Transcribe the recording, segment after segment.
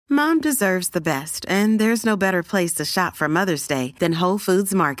Mom deserves the best, and there's no better place to shop for Mother's Day than Whole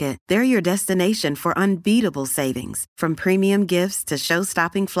Foods Market. They're your destination for unbeatable savings, from premium gifts to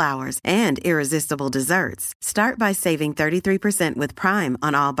show-stopping flowers and irresistible desserts. Start by saving 33% with Prime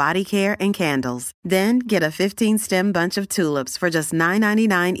on all body care and candles. Then get a 15-stem bunch of tulips for just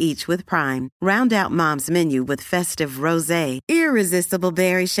 $9.99 each with Prime. Round out Mom's menu with festive rosé, irresistible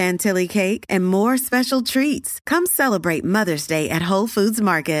berry chantilly cake, and more special treats. Come celebrate Mother's Day at Whole Foods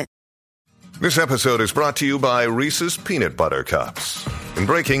Market. This episode is brought to you by Reese's Peanut Butter Cups. In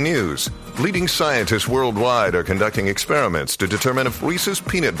breaking news, leading scientists worldwide are conducting experiments to determine if Reese's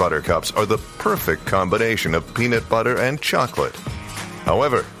Peanut Butter Cups are the perfect combination of peanut butter and chocolate.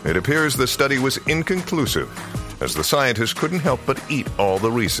 However, it appears the study was inconclusive, as the scientists couldn't help but eat all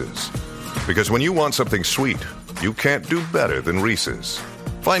the Reese's. Because when you want something sweet, you can't do better than Reese's.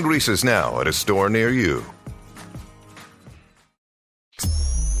 Find Reese's now at a store near you.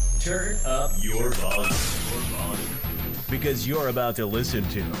 Turn up your volume. Because you're about to listen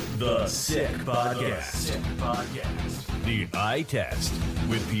to The Sick Podcast. The Eye Test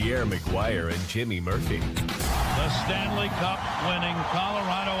with Pierre McGuire and Jimmy Murphy. The Stanley Cup winning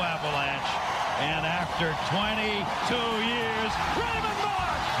Colorado Avalanche. And after 22 years, Raymond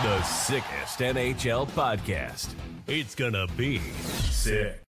Mark! The sickest NHL podcast. It's gonna be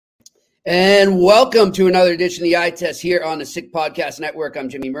sick. And welcome to another edition of the Eye Test here on the Sick Podcast Network. I'm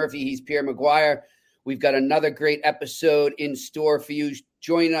Jimmy Murphy. He's Pierre McGuire. We've got another great episode in store for you.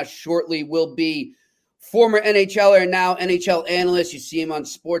 Joining us shortly will be former NHLer and now NHL analyst. You see him on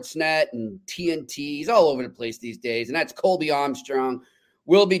Sportsnet and TNT. He's all over the place these days. And that's Colby Armstrong.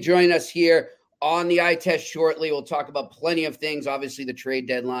 Will be joining us here on the Eye Test shortly. We'll talk about plenty of things. Obviously, the trade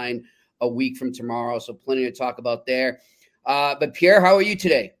deadline a week from tomorrow, so plenty to talk about there. But Pierre, how are you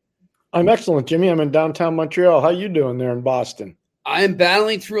today? I'm excellent, Jimmy. I'm in downtown Montreal. How you doing there in Boston? I am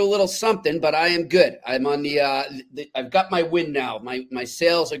battling through a little something, but I am good. I'm on the I've got my win now. My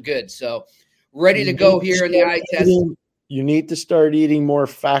sales are good, so ready to go here in the Eye Test. You need to start eating more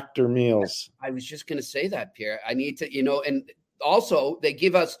Factor meals. I was just going to say that, Pierre. I need to, and also they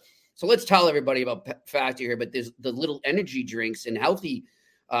give us. So let's tell everybody about Factor here. But there's the little energy drinks and healthy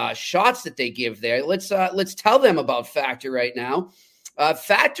shots that they give there. Let's tell them about Factor right now.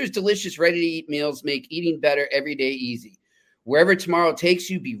 Factor's delicious, ready-to-eat meals make eating better every day easy. Wherever tomorrow takes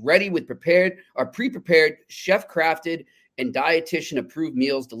you, be ready with pre-prepared, chef-crafted, and dietitian-approved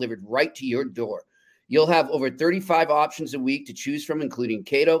meals delivered right to your door. You'll have over 35 options a week to choose from, including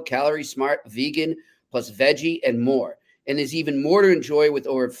keto, calorie smart, vegan, plus veggie, and more. And there's even more to enjoy with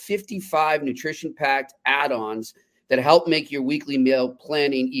over 55 nutrition-packed add-ons that help make your weekly meal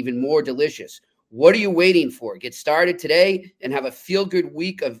planning even more delicious. What are you waiting for? Get started today and have a feel-good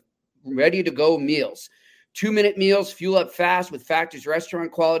week of ready-to-go meals. 2-minute meals fuel up fast with Factor's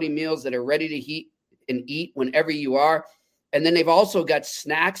restaurant-quality meals that are ready to heat and eat whenever you are. And then they've also got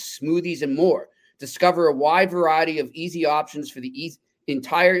snacks, smoothies, and more. Discover a wide variety of easy options for the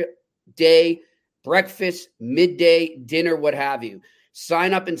entire day, breakfast, midday, dinner, what have you.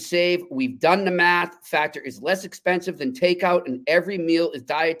 Sign up and save. We've done the math. Factor is less expensive than takeout, and every meal is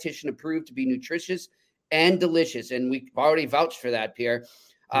dietitian approved to be nutritious and delicious. And we've already vouched for that, Pierre.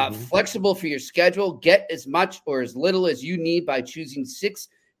 Flexible for your schedule. Get as much or as little as you need by choosing 6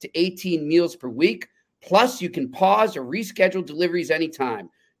 to 18 meals per week. Plus, you can pause or reschedule deliveries anytime.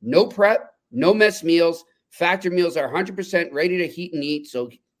 No prep, no mess meals. Factor meals are 100% ready to heat and eat, so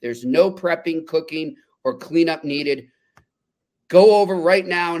there's no prepping, cooking, or cleanup needed. Go over right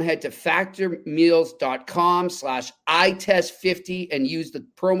now and head to factormeals.com/iTest50 and use the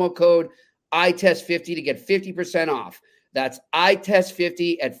promo code iTest50 to get 50% off. That's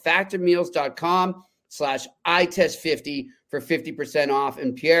iTest50 at factormeals.com/iTest50 for 50% off.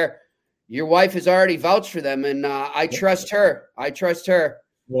 And Pierre, your wife has already vouched for them, and I trust her.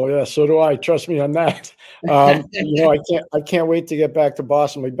 Well, yeah, so do I. Trust me on that. I can't wait to get back to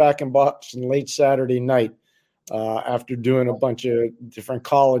Boston. We'll be back in Boston late Saturday night. After doing a bunch of different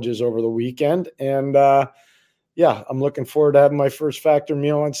colleges over the weekend. And I'm looking forward to having my first Factor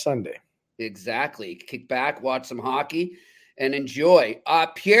meal on Sunday. Exactly. Kick back, watch some hockey, and enjoy.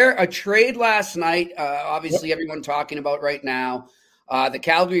 Pierre, a trade last night, obviously everyone talking about right now. The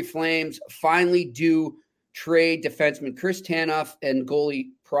Calgary Flames finally do trade defenseman Chris Tanev and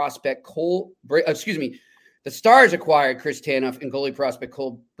goalie prospect The Stars acquired Chris Tanev and goalie prospect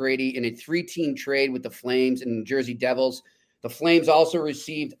Cole Brady in a 3-team trade with the Flames and New Jersey Devils. The Flames also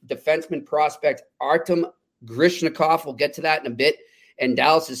received defenseman prospect Artem Grishnikov. We'll get to that in a bit. And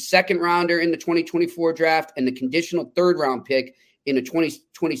Dallas's second rounder in the 2024 draft and the conditional third-round pick in the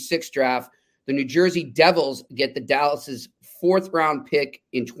 2026 draft. The New Jersey Devils get the Dallas's 4th-round pick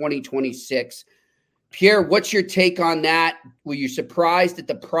in 2026. Pierre, what's your take on that? Were you surprised at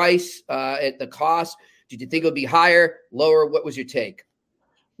the price, at the cost? Did you think it would be higher, lower? What was your take?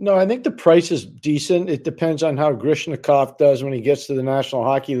 No, I think the price is decent. It depends on how Grishnikov does when he gets to the National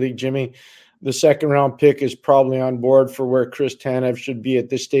Hockey League, Jimmy. The 2nd-round pick is probably on board for where Chris Tanev should be at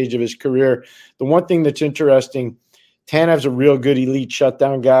this stage of his career. The one thing that's interesting, Tanev's a real good elite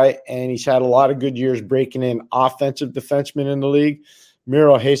shutdown guy, and he's had a lot of good years breaking in offensive defensemen in the league.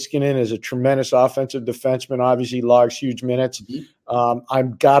 Miro Heiskanen is a tremendous offensive defenseman, obviously logs huge minutes.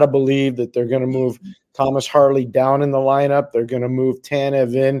 I've got to believe that they're going to move Thomas Harley down in the lineup. They're going to move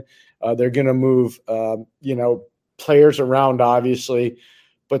Tanev in. They're going to move, players around, obviously.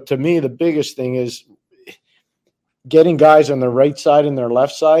 But to me, the biggest thing is getting guys on their right side and their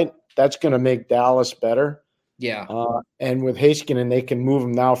left side. That's going to make Dallas better. Yeah. And with Heiskanen, they can move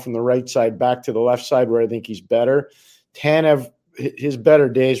him now from the right side back to the left side where I think he's better. Tanev, his better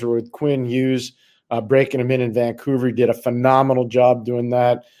days were with Quinn Hughes, breaking him in Vancouver. He did a phenomenal job doing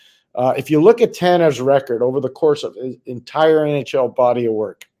that. If you look at Tanev's record over the course of his entire NHL body of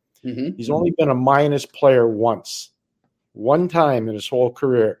work, he's only been a minus player one time in his whole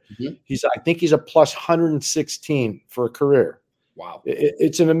career. I think he's a plus 116 for a career. Wow.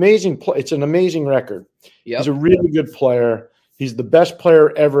 It's an amazing record. Yep. He's a really good player. He's the best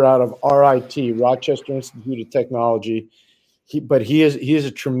player ever out of RIT, Rochester Institute of Technology. But he is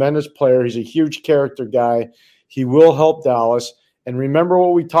a tremendous player. He's a huge character guy. He will help Dallas. And remember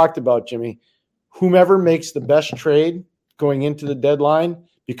what we talked about, Jimmy. Whomever makes the best trade going into the deadline,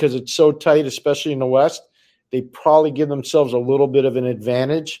 because it's so tight, especially in the West, they probably give themselves a little bit of an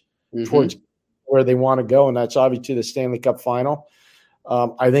advantage towards where they want to go, and that's obviously the Stanley Cup final.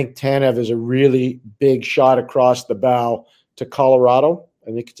 I think Tanev is a really big shot across the bow to Colorado.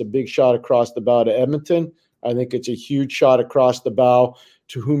 I think it's a big shot across the bow to Edmonton. I think it's a huge shot across the bow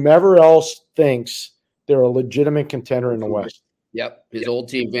to whomever else thinks they're a legitimate contender in the West. Yep, his old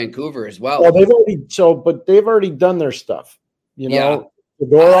team, Vancouver, as well. Well, they've already done their stuff.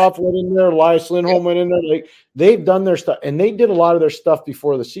 Fedorov went in there, Elias Lindholm went in there. They've done their stuff, and they did a lot of their stuff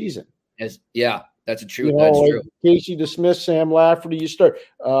before the season. That's true. That's true. Casey DeSmith, Sam Lafferty. You start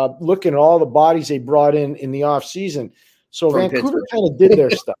looking at all the bodies they brought in the off season. So From Vancouver kind of did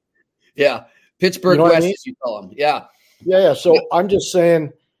their stuff. Yeah, Pittsburgh West, as you call them. Yeah. So I'm just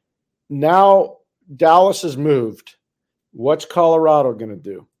saying, now Dallas has moved. What's Colorado going to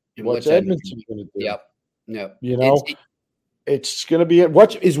do? What's Edmonton going to do? Yep. It's going to be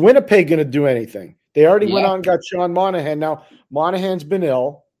 – is Winnipeg going to do anything? They already went out and got Sean Monahan. Now, Monahan's been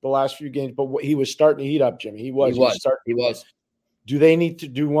ill the last few games, but he was starting to heat up, Jimmy. He was. Do they need to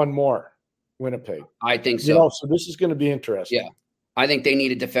do one more, Winnipeg? I think so. So this is going to be interesting. Yeah. I think they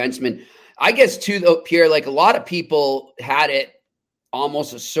need a defenseman. I guess, too, though, Pierre, like a lot of people had it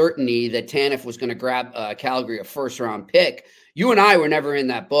almost a certainty that Tanev was going to grab Calgary a first-round pick. You and I were never in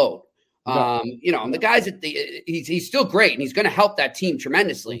that boat. No. The guys he's still great, and he's going to help that team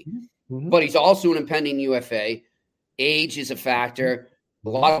tremendously. But he's also an impending UFA. Age is a factor. A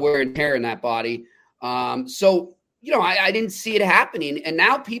lot of wear and tear in that body. I didn't see it happening. And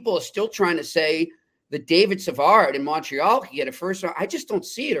now people are still trying to say that David Savard in Montreal can get a first round. I just don't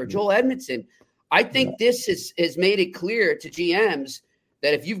see it. Or Joel Edmondson. I think this has made it clear to GMs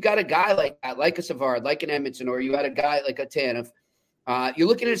that if you've got a guy like that, like a Savard, like an Edmondson, or you had a guy like a Tanev, you're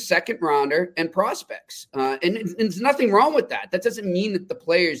looking at a second rounder and prospects. And there's nothing wrong with that. That doesn't mean that the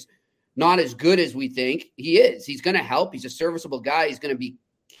player's not as good as we think he is. He's going to help. He's a serviceable guy. He's going to be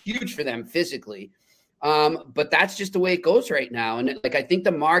huge for them physically. But that's just the way it goes right now. And I think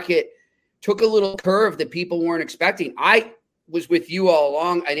the market took a little curve that people weren't expecting. I was with you all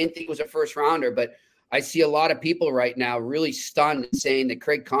along. I didn't think it was a first rounder, but I see a lot of people right now really stunned and saying that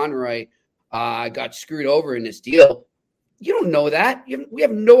Craig Conroy got screwed over in this deal. You don't know that. We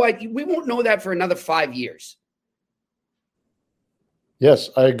have no idea. We won't know that for another 5 years. Yes,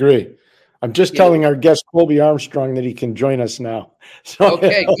 I agree. I'm just telling our guest Colby Armstrong that he can join us now. So,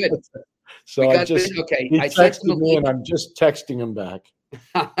 okay, good. So I texted me and I'm just texting him back.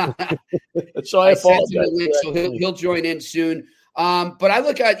 So I apologize. So he'll join in soon. But I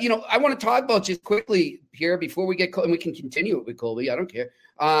look at, I want to talk about just quickly here before we get, and we can continue it with Colby. I don't care.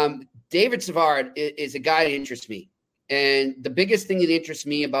 David Savard is a guy that interests me. And the biggest thing that interests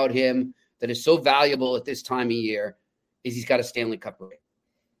me about him that is so valuable at this time of year is he's got a Stanley Cup ring.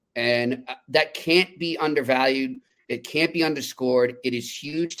 And that can't be undervalued. It can't be underscored. It is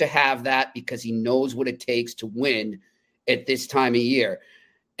huge to have that because he knows what it takes to win at this time of year.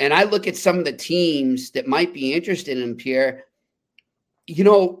 And I look at some of the teams that might be interested in Pierre.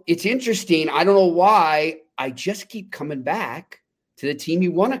 It's interesting. I don't know why. I just keep coming back to the team he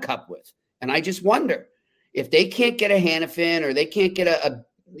won a cup with. And I just wonder if they can't get a Hannafin or they can't get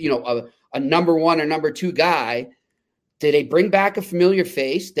a number one or number two guy, do they bring back a familiar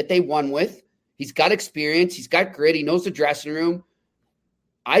face that they won with? He's got experience. He's got grit. He knows the dressing room.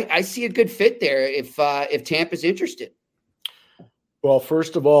 I see a good fit there if Tampa's interested. Well,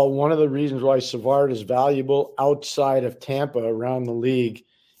 first of all, one of the reasons why Savard is valuable outside of Tampa around the league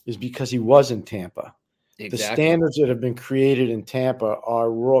is because he was in Tampa. Exactly. The standards that have been created in Tampa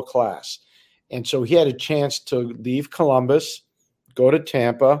are world class. And so he had a chance to leave Columbus, go to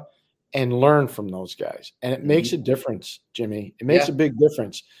Tampa, and learn from those guys. And it makes a difference, Jimmy. It makes a big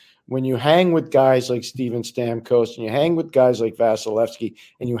difference. When you hang with guys like Steven Stamkos and you hang with guys like Vasilevsky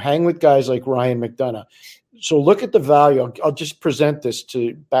and you hang with guys like Ryan McDonough. So look at the value. I'll just present this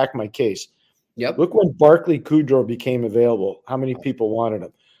to back my case. Yep. Look when Barclay Goodrow became available, how many people wanted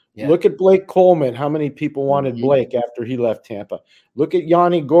him. Yeah. Look at Blake Coleman, how many people wanted Blake after he left Tampa. Look at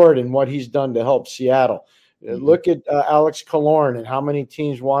Yanni Gordon, what he's done to help Seattle. Look at Alex Killorn and how many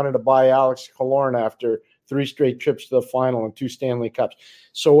teams wanted to buy Alex Killorn after 3 straight trips to the final and 2 Stanley Cups.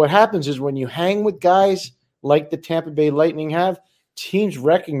 So what happens is when you hang with guys like the Tampa Bay Lightning have, teams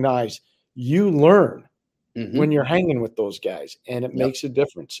recognize you learn when you're hanging with those guys, and it makes a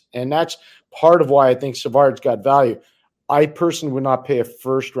difference. And that's part of why I think Savard's got value. I personally would not pay a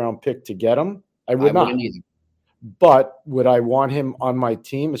first-round pick to get him. I wouldn't either. But would I want him on my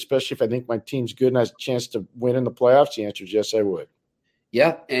team, especially if I think my team's good and has a chance to win in the playoffs? The answer is yes, I would.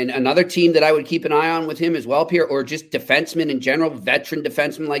 Yeah, and another team that I would keep an eye on with him as well, Pierre, or just defensemen in general, veteran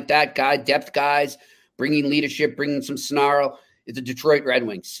defensemen like that, depth guys, bringing leadership, bringing some snarl, is the Detroit Red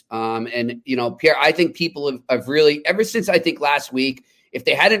Wings. And, Pierre, I think people have really, ever since I think last week, if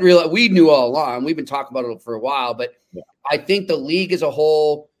they hadn't realized, we knew all along, we've been talking about it for a while, but I think the league as a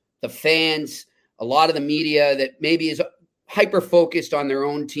whole, the fans, a lot of the media that maybe is hyper-focused on their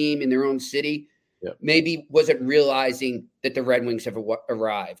own team in their own city, maybe wasn't realizing that the Red Wings have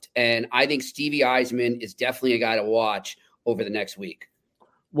arrived. And I think Stevie Yzerman is definitely a guy to watch over the next week.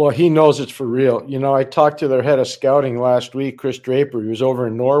 Well, he knows it's for real. I talked to their head of scouting last week, Chris Draper. He was over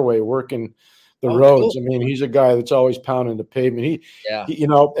in Norway working the roads. Cool. I mean, he's a guy that's always pounding the pavement. He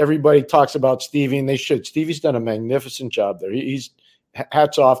everybody talks about Stevie, and they should. Stevie's done a magnificent job there. He's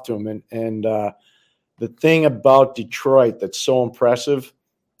hats off to him. And the thing about Detroit that's so impressive,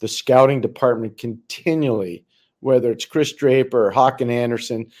 the scouting department continually, whether it's Chris Draper or Håkan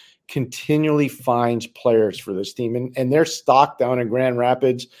Anderson, continually finds players for this team. And they're stocked down in Grand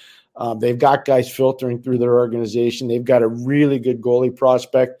Rapids. They've got guys filtering through their organization. They've got a really good goalie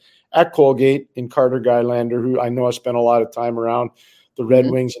prospect at Colgate in Carter Guylander, who I know has spent a lot of time around the Red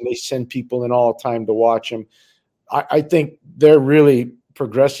Wings, and they send people in all the time to watch him. I think they're really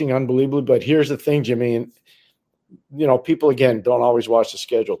progressing unbelievably. But here's the thing, Jimmy, and people, again, don't always watch the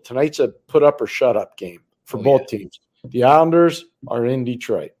schedule. Tonight's a put up or shut up game for both teams. The Islanders are in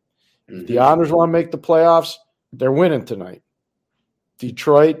Detroit. If the Islanders want to make the playoffs, they're winning tonight.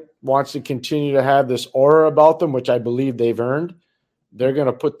 Detroit wants to continue to have this aura about them, which I believe they've earned. They're going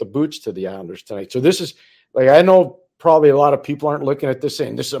to put the boots to the Islanders tonight. So this is, I know probably a lot of people aren't looking at this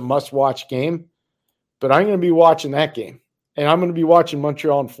saying this is a must-watch game, but I'm going to be watching that game. And I'm going to be watching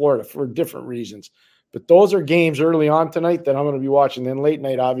Montreal and Florida for different reasons. But those are games early on tonight that I'm going to be watching. Then late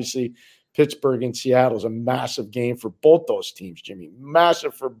night, obviously, Pittsburgh and Seattle is a massive game for both those teams, Jimmy.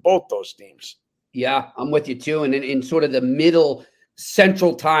 Massive for both those teams. Yeah, I'm with you too. And in sort of the middle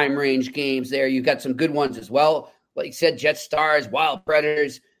central time range games there, you've got some good ones as well. Like you said, Jet Stars, Wild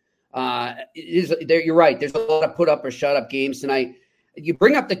Predators. You're right. There's a lot of put up or shut up games tonight. You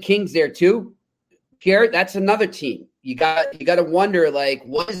bring up the Kings there too, Pierre. That's another team. You got to wonder,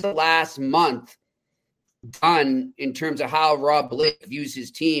 what is the last month done in terms of how Rob Blake views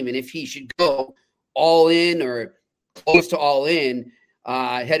his team, and if he should go all in or close to all in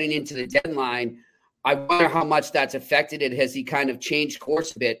heading into the deadline. I wonder how much that's affected it. Has he kind of changed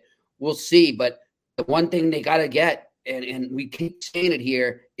course a bit? We'll see. But the one thing they got to get, and we keep saying it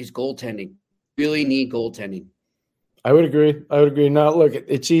here, is goaltending. Really need goaltending. I would agree. Now, look,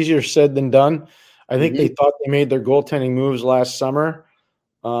 it's easier said than done. I think they thought they made their goaltending moves last summer.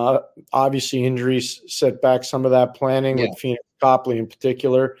 Obviously, injuries set back some of that planning with Phoenix Copley in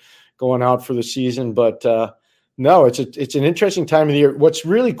particular going out for the season. But no, it's an interesting time of the year. What's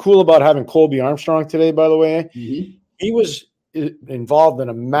really cool about having Colby Armstrong today, by the way, he was involved in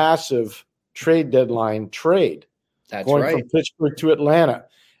a massive trade deadline trade. That's going right. from Pittsburgh to Atlanta.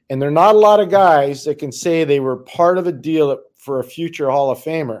 And there are not a lot of guys that can say they were part of a deal for a future Hall of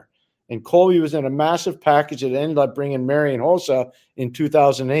Famer. And Colby was in a massive package that ended up bringing Marian Hossa in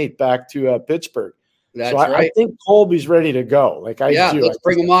 2008 back to Pittsburgh. That's So right. I think Colby's ready to go. Like I do. Let's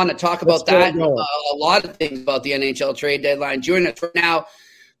bring him on to talk about that and going. a lot of things about the NHL trade deadline. Joining us right now,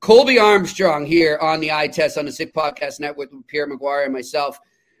 Colby Armstrong here on the Eye Test on the Sick Podcast Network with Pierre McGuire and myself.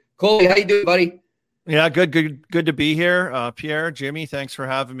 Colby, how you doing, buddy? Yeah, good to be here. Pierre, Jimmy, thanks for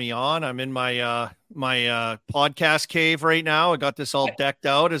having me on. I'm in my my podcast cave right now. I got this all decked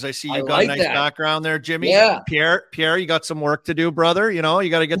out as I see you've got a nice background there, Jimmy. Yeah. Pierre, you got some work to do, brother. You know,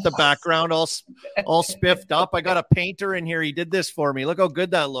 you got to get the background all spiffed up. I got a painter in here. He did this for me. Look how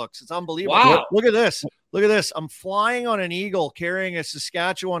good that looks. It's unbelievable. Wow. Look at this. Look at this. I'm flying on an eagle carrying a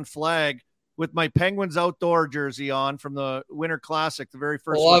Saskatchewan flag with my Penguins outdoor jersey on from the Winter Classic, the very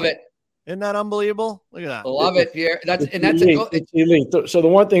first Love weekend. it. Isn't that unbelievable? Look at that. Love it, Pierre. It's elite. So the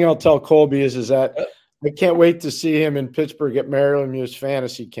one thing I'll tell Colby is that I can't wait to see him in Pittsburgh at Maryland Muse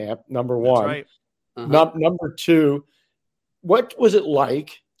Fantasy Camp, number one. Right. Number two, what was it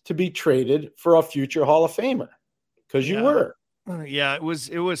like to be traded for a future Hall of Famer? Because you were. Yeah, it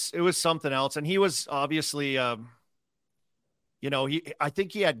was something else. And he was obviously I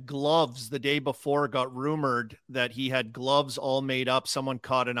think he had gloves the day before. It got rumored that he had gloves all made up. Someone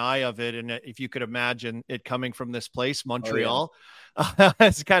caught an eye of it. And if you could imagine it coming from this place, Montreal,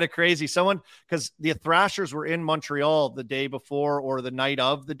 it's kind of crazy. Because the Thrashers were in Montreal the day before or the night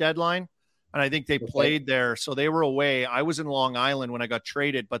of the deadline. And I think they played there. So they were away. I was in Long Island when I got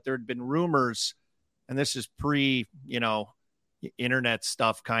traded, but there'd been rumors, and this is pre, internet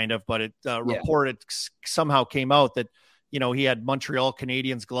stuff kind of, but it reported somehow came out that, he had Montreal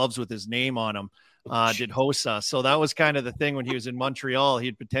Canadiens gloves with his name on them, did Hossa. So that was kind of the thing when he was in Montreal,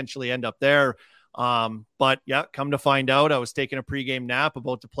 he'd potentially end up there. But yeah, come to find out, I was taking a pregame nap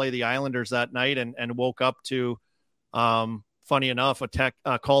about to play the Islanders that night and woke up to, funny enough,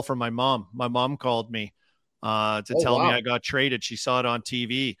 a call from my mom. My mom called me to tell me I got traded. She saw it on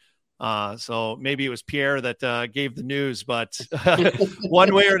TV. So maybe it was Pierre that gave the news, but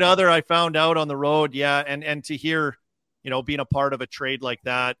one way or another, I found out on the road. Yeah. And to hear, being a part of a trade like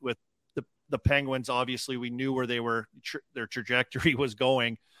that with the Penguins, obviously we knew where they were, their trajectory was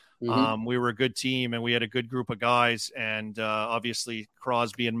going. Mm-hmm. We were a good team and we had a good group of guys, and obviously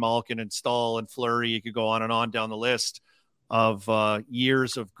Crosby and Malkin and Stahl and Fleury, you could go on and on down the list of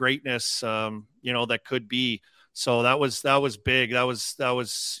years of greatness, that could be. So that was big. That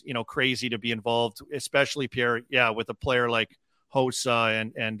was crazy to be involved, especially Pierre. Yeah. With a player like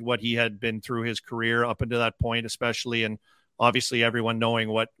Hossa and what he had been through his career up until that point, especially, and obviously everyone knowing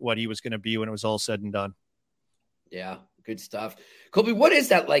what he was going to be when it was all said and done. Yeah. Good stuff. Colby, what is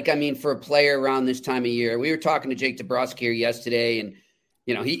that like? I mean, for a player around this time of year, we were talking to Jake DeBrusk here yesterday, and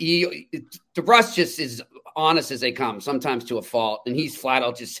DeBrusk just is honest as they come, sometimes to a fault. And he's flat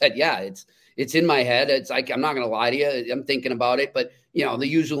out just said, yeah, it's in my head. It's like, I'm not going to lie to you. I'm thinking about it. But, the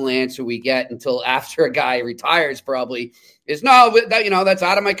usual answer we get until after a guy retires probably is, no, that's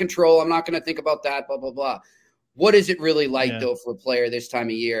out of my control. I'm not going to think about that, blah, blah, blah. What is it really like, though, for a player this time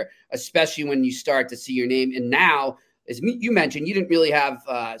of year, especially when you start to see your name? And now, as you mentioned, you didn't really have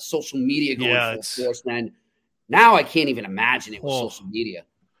social media going full force then. Now I can't even imagine it with social media.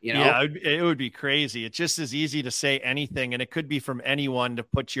 Yeah, it would be crazy. It's just as easy to say anything, and it could be from anyone to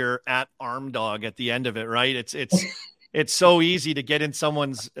put your @armdog at the end of it, right? It's so easy to get in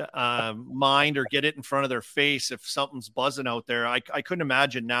someone's mind or get it in front of their face if something's buzzing out there. I couldn't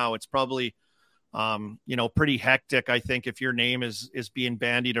imagine now. It's probably pretty hectic. I think if your name is being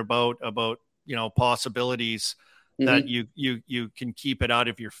bandied about possibilities that you can keep it out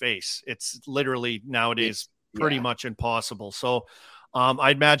of your face. It's literally nowadays pretty much impossible. So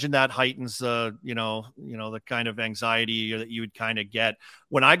I imagine that heightens the kind of anxiety that you would kind of get.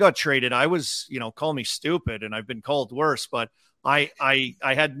 When I got traded, I was, call me stupid, and I've been called worse, but I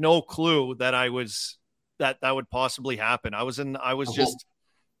had no clue that that would possibly happen. I was just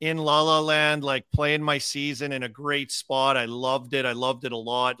in La La Land, like playing my season in a great spot. I loved it. I loved it a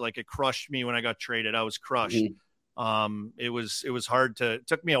lot. Like, it crushed me when I got traded. I was crushed. It was hard it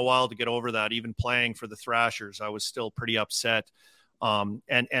took me a while to get over that. Even playing for the Thrashers, I was still pretty upset. And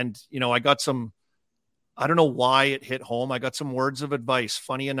I got I don't know why it hit home. I got some words of advice,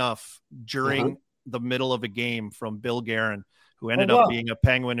 funny enough, during the middle of a game from Bill Guerin, who ended up being a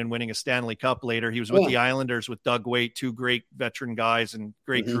Penguin and winning a Stanley Cup later. He was with the Islanders with Doug Weight, two great veteran guys and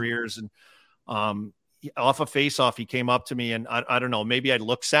great careers. And off a face-off, he came up to me, and I don't know, maybe I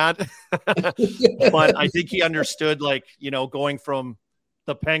look sad, but I think he understood, going from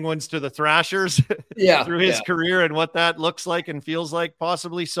the Penguins to the Thrashers through his career and what that looks like and feels like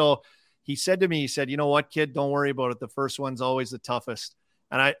possibly. So he said to me, you know what, kid, don't worry about it. The first one's always the toughest.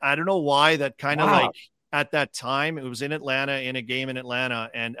 And I don't know why that kind of at that time, it was in Atlanta, in a game in Atlanta.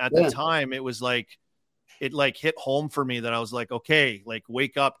 And at the time it was like, it like hit home for me that I was like, okay, like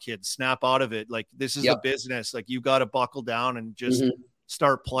wake up, kids, snap out of it. Like this is a business. Like you got to buckle down and just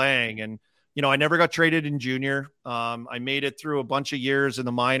start playing. And, you know, I never got traded in junior. I made it through a bunch of years in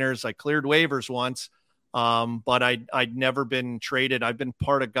the minors. I cleared waivers once, but I'd never been traded. I've been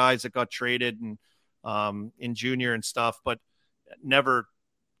part of guys that got traded and in junior and stuff, but never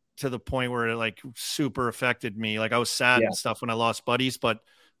to the point where it like super affected me. Like I was sad and stuff when I lost buddies, but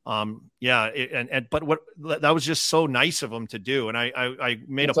but what that was just so nice of him to do. And I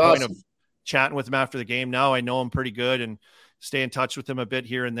made a point of chatting with him after the game. Now I know him pretty good and stay in touch with him a bit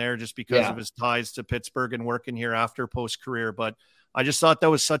here and there just because of his ties to Pittsburgh and working here after post career. But I just thought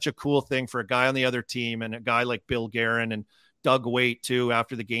that was such a cool thing for a guy on the other team, and a guy like Bill Guerin and Doug Waite too,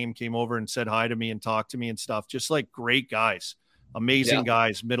 after the game, came over and said hi to me and talked to me and stuff. Just like great guys, amazing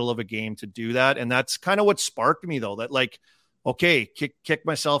guys, middle of a game to do that. And that's kind of what sparked me though, that like, okay, kick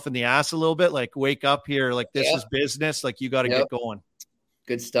myself in the ass a little bit, like wake up here. Like this is business. Like you got to get going.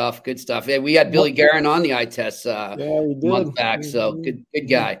 Good stuff. Good stuff. Yeah. We had Billy Guerin on the eye test a month back. So good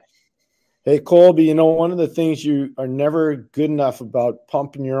guy. Hey, Colby, you know, one of the things you are never good enough about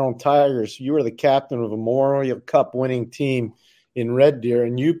pumping your own tires. You were the captain of a Memorial Cup winning team in Red Deer,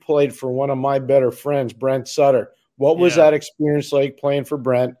 and you played for one of my better friends, Brent Sutter. What was that experience like playing for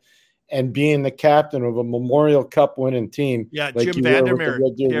Brent and being the captain of a Memorial Cup winning team? Yeah, like Jim Vandermeer.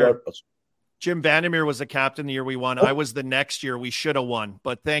 Jim Vandermeer was the captain the year we won. I was the next year. We should have won,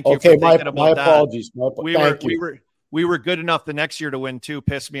 but thank you for thinking about that. Apologies. We were good enough the next year to win too.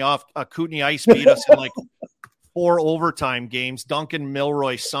 Pissed me off. Kootenai Ice beat us in like 4 overtime games. Duncan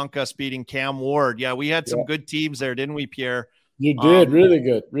Milroy sunk us, beating Cam Ward. Yeah, we had some good teams there, didn't we, Pierre? You did. Really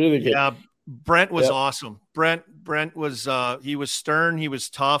good. Yeah, Brent was awesome. Brent was he was stern. He was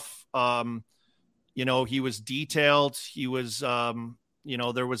tough. You know, he was detailed. He was you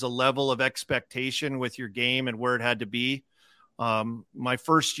know, there was a level of expectation with your game and where it had to be. My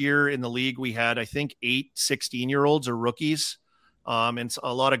first year in the league, we had, I think, 8 16-year-olds or rookies. And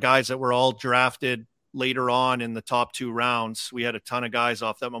a lot of guys that were all drafted later on in the top 2 rounds. We had a ton of guys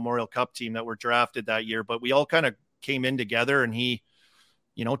off that Memorial Cup team that were drafted that year, but we all kind of came in together, and he,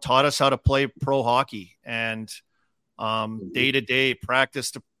 you know, taught us how to play pro hockey and day to day, practice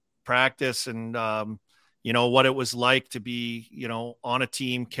to practice, and you know, what it was like to be, you know, on a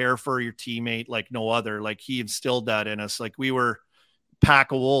team, care for your teammate like no other. Like he instilled that in us. Like we were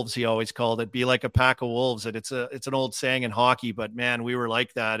pack of wolves, he always called it. Be like a pack of wolves. And it's an old saying in hockey, but man, we were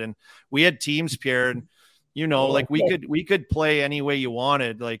like that. And we had teams, Pierre, and you know, like we could play any way you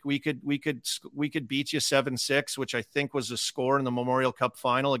wanted. Like we could beat you 7-6, which I think was the score in the Memorial Cup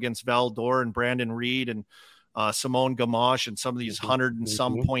final against Val d'Or and Brandon Reed and Simone Gamache and some of these 100 and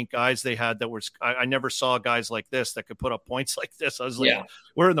some point guys they had that were, I never saw guys like this that could put up points like this. I was like,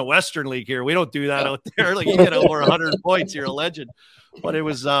 we're in the Western League here. We don't do that out there. Like you get over 100 points, you're a legend. But it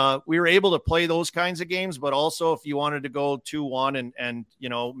was, we were able to play those kinds of games, but also if you wanted to go 2-1 and, you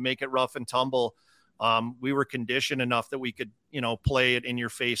know, make it rough and tumble, we were conditioned enough that we could, you know, play it in your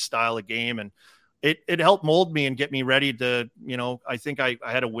face style of game. And it helped mold me and get me ready to, you know, I think I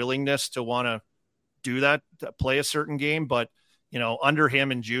had a willingness to want to do that, to play a certain game, but you know, under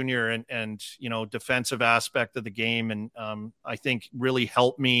him in junior and you know, defensive aspect of the game, and I think really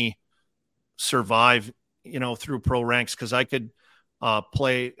helped me survive, you know, through pro ranks, because I could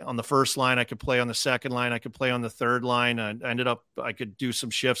play on the first line, I could play on the second line, I could play on the third line. I could do some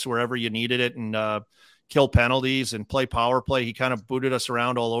shifts wherever you needed it, and kill penalties and play power play. He kind of booted us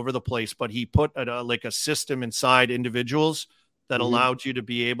around all over the place, but he put like a system inside individuals that allowed you to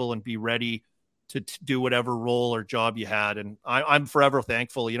be able and be ready to do whatever role or job you had. And I'm forever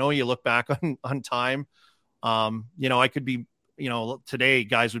thankful. You know, you look back on time, you know, I could be, you know, today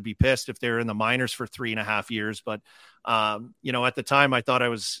guys would be pissed if they're in the minors for 3.5 years. But, you know, at the time I thought I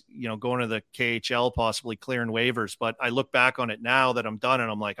was, you know, going to the KHL, possibly clearing waivers. But I look back on it now that I'm done,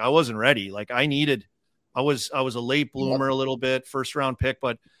 and I'm like, I wasn't ready. Like I was a late bloomer, a little bit, first round pick,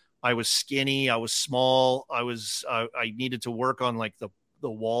 but I was skinny. I was small. I needed to work on like the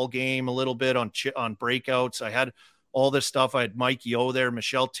wall game a little bit on breakouts. I had all this stuff. I had Mike Yeo there.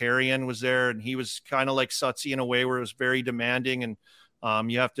 Michel Therrien was there, and he was kind of like Sutsy in a way where it was very demanding,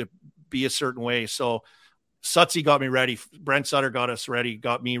 and you have to be a certain way. So Sutsy got me ready. Brent Sutter got us ready,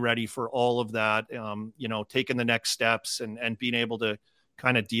 got me ready for all of that. You know, taking the next steps and being able to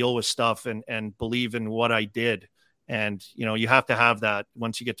kind of deal with stuff and believe in what I did. And, you know, you have to have that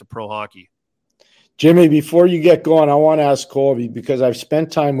once you get to pro hockey. Jimmy, before you get going, I want to ask Colby, because I've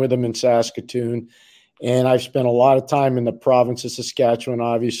spent time with him in Saskatoon, and I've spent a lot of time in the province of Saskatchewan,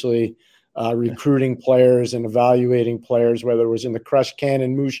 obviously, recruiting players and evaluating players, whether it was in the Crush Can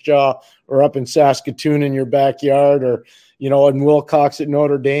in Moose Jaw or up in Saskatoon in your backyard, or, in Wilcox at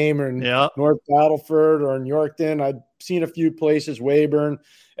Notre Dame, or in North Battleford, or in Yorkton. I've seen a few places, Weyburn,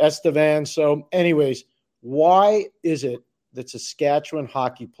 Estevan. So anyways, why is it that Saskatchewan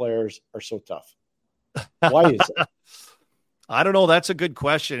hockey players are so tough? Why is it? I don't know. That's a good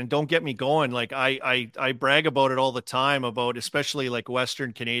question. And don't get me going. Like I brag about it all the time, about especially like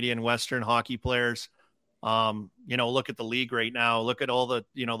Western Canadian, Western hockey players. Look at the league right now. Look at all the,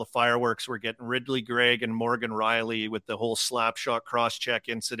 the fireworks we're getting. Ridley Gregg and Morgan Riley with the whole slap shot cross check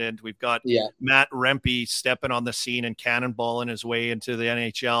incident. We've got Matt Rempe stepping on the scene and cannonballing his way into the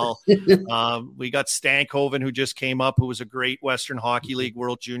NHL. We got Stankhoven, who just came up, who was a great Western Hockey League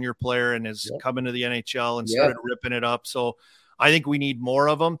World Junior player and is coming to the NHL and started ripping it up. So I think we need more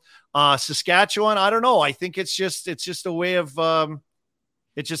of them. Saskatchewan, I don't know. I think it's just a way of,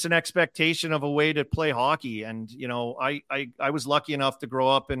 it's just an expectation of a way to play hockey. And, I was lucky enough to grow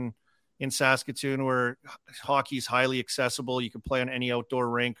up in Saskatoon, where hockey is highly accessible. You can play on any outdoor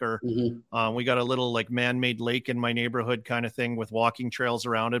rink, or we got a little like man-made lake in my neighborhood kind of thing with walking trails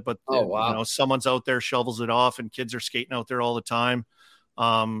around it. But, someone's out there, shovels it off, and kids are skating out there all the time.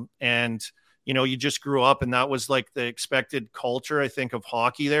 And you just grew up, and that was like the expected culture, I think, of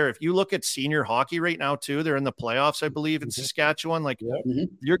hockey there. If you look at senior hockey right now too, they're in the playoffs, I believe, in Saskatchewan. Like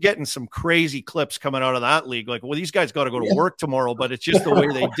you're getting some crazy clips coming out of that league. Like, well, these guys got to go to work tomorrow, but it's just the way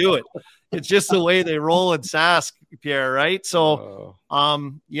they do it. It's just the way they roll in Sask, Pierre, right? So,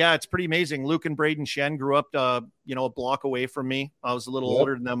 it's pretty amazing. Luke and Braden Shen grew up, a block away from me. I was a little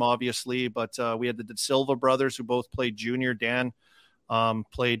older than them, obviously, but we had the Silva brothers who both played junior. Dan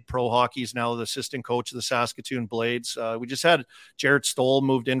played pro hockey. He's now the assistant coach of the Saskatoon Blades. We just had Jared Stoll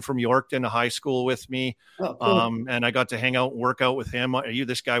moved in from Yorkton to high school with me. And I got to hang out and work out with him.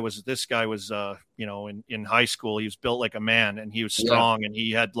 This guy was in high school, he was built like a man, and he was strong, and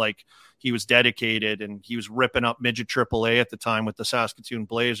he was dedicated, and he was ripping up midget AAA at the time with the Saskatoon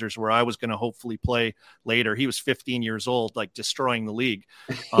Blazers, where I was going to hopefully play later. He was 15 years old, like destroying the league.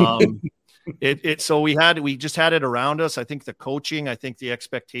 So we just had it around us. I think the coaching, I think the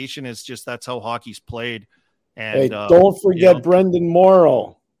expectation is just, that's how hockey's played. And don't forget Brendan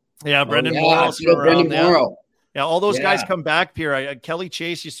Morrow. Yeah. Brendan Morrow. Brendan Morrow. Yeah. All those guys come back, Pierre. Kelly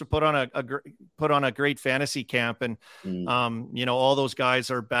Chase used to put on a great fantasy camp, and, all those guys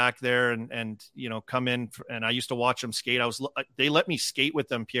are back there and come in, and I used to watch them skate. They let me skate with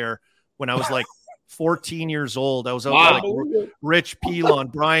them, Pierre, when I was like 14 years old. I was out like Rich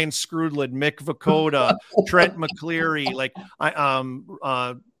Pelon, Brian Scrudlin, Mick Vakoda, Trent McCleary,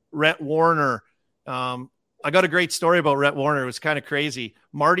 Rhett Warner. I got a great story about Rhett Warner. It was kind of crazy.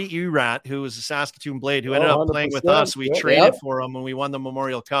 Marty Urat, who was a Saskatoon Blade, who ended up playing with us. We traded for him when we won the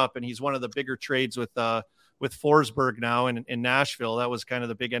Memorial Cup, and he's one of the bigger trades with Forsberg now in Nashville. That was kind of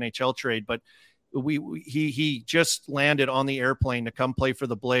the big NHL trade, but he just landed on the airplane to come play for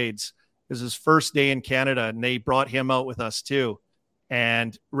the Blades. It was his first day in Canada, and they brought him out with us too.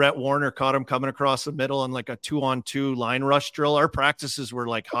 And Rhett Warner caught him coming across the middle on like a 2-on-2 line rush drill. Our practices were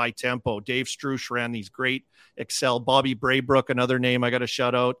like high tempo. Dave Strush ran these great Excel. Bobby Braybrook, another name I got to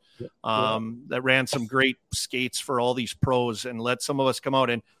shout out, that ran some great skates for all these pros and let some of us come out.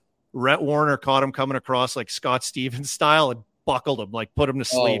 And Rhett Warner caught him coming across like Scott Stevens style and buckled him, like put him to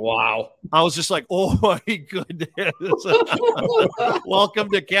sleep. Oh, wow. I was just like, oh my goodness. Welcome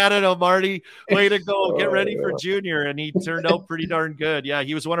to Canada, Marty. Way to go. Get ready for junior. And he turned out pretty darn good. Yeah,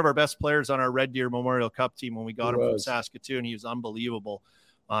 he was one of our best players on our Red Deer Memorial Cup team when we got him from Saskatoon. He was unbelievable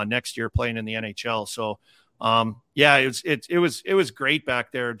next year playing in the NHL. So it was great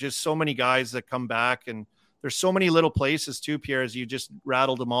back there. Just so many guys that come back, and there's so many little places too, Pierre, as you just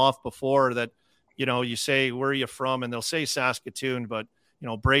rattled them off before, that you say, where are you from? And they'll say Saskatoon, but,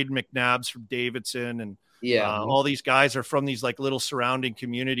 Braden McNabb's from Davidson, and all these guys are from these like little surrounding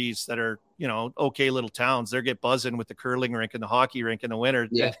communities that are, okay little towns. They get buzzing with the curling rink and the hockey rink in the winter.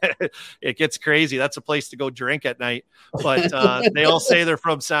 Yeah. It gets crazy. That's a place to go drink at night. But they all say they're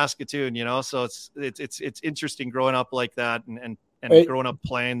from Saskatoon, so it's interesting growing up like that and growing up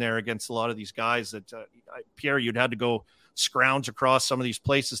playing there against a lot of these guys that Pierre, you'd had to go scrounge across some of these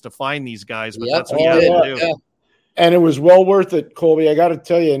places to find these guys, but that's what you had to do. Yeah. And it was well worth it, Colby. I got to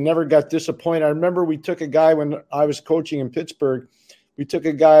tell you, I never got disappointed. I remember we took a guy when I was coaching in Pittsburgh. We took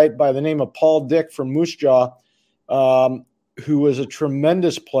a guy by the name of Paul Dick from Moose Jaw, who was a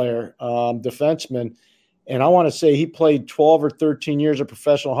tremendous player, defenseman. And I want to say he played 12 or 13 years of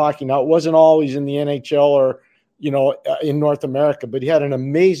professional hockey. Now, it wasn't always in the NHL or, in North America, but he had an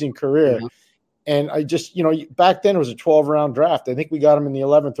amazing career. Mm-hmm. And I just, back then it was a 12-round draft. I think we got him in the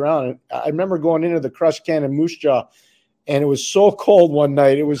 11th round. And I remember going into the Crush Can in Moose Jaw, and it was so cold one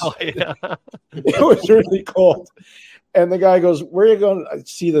night. It was, it was really cold. And the guy goes, "Where are you going?" I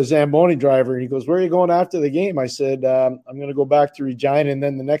see the Zamboni driver, and he goes, "Where are you going after the game?" I said, "I'm going to go back to Regina, and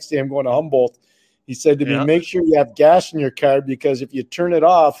then the next day I'm going to Humboldt." He said to me, "Make sure you have gas in your car, because if you turn it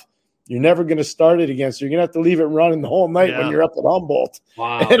off, you're never going to start it again. So you're going to have to leave it running the whole night when you're up at Humboldt."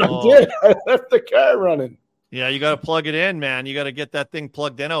 Wow. And I did. I left the car running. Yeah, you got to plug it in, man. You got to get that thing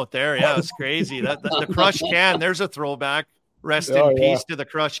plugged in out there. Yeah, it's crazy. The Crush Can, there's a throwback. Rest in peace to the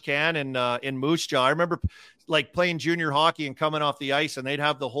Crush Can in Moose Jaw. I remember like playing junior hockey and coming off the ice, and they'd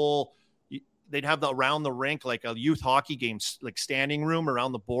have around the rink, like a youth hockey game, like standing room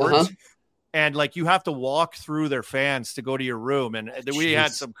around the boards. And like you have to walk through their fans to go to your room. And we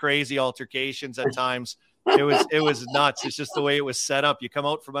had some crazy altercations at times. It was nuts. It's just the way it was set up. You come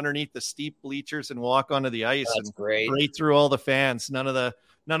out from underneath the steep bleachers and walk onto the ice. That's great. Right through all the fans. None of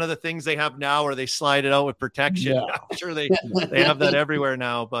the things they have now where they slide it out with protection. Yeah. I'm sure they have that everywhere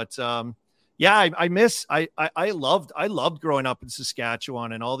now. But I loved growing up in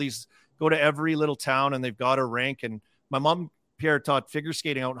Saskatchewan, and all these, go to every little town and they've got a rink. And my mom, Pierre, taught figure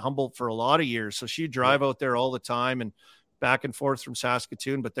skating out in Humboldt for a lot of years. So she'd drive out there all the time and back and forth from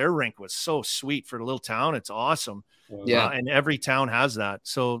Saskatoon, but their rink was so sweet for a little town. It's awesome. Yeah. And every town has that.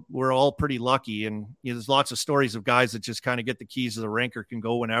 So we're all pretty lucky. And there's lots of stories of guys that just kind of get the keys to the rink or can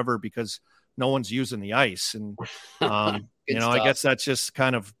go whenever because no one's using the ice. And, I guess that's just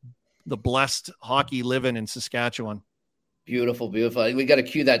kind of the blessed hockey living in Saskatchewan. Beautiful, beautiful. We got to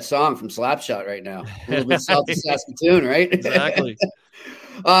cue that song from Slapshot right now. A little bit south of Saskatoon, right? Exactly.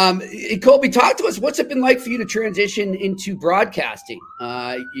 Colby, talk to us. What's it been like for you to transition into broadcasting?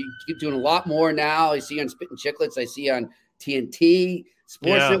 You keep doing a lot more now. I see you on Spittin' Chicklets. I see you on TNT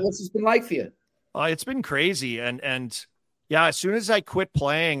Sports. Yeah. What's it been like for you? It's been crazy. And as soon as I quit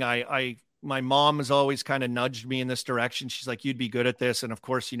playing, my mom has always kind of nudged me in this direction. She's like, "You'd be good at this." And of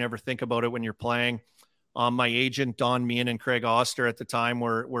course, you never think about it when you're playing. My agent, Don Meehan and Craig Oster at the time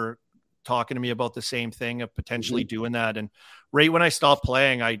were talking to me about the same thing of potentially doing that. And right when I stopped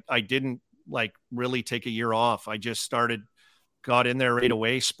playing, I didn't like really take a year off. I just got in there right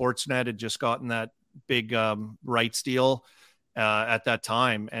away. Sportsnet had just gotten that big rights deal at that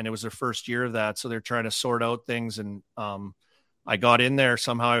time. And it was their first year of that. So they're trying to sort out things. And I got in there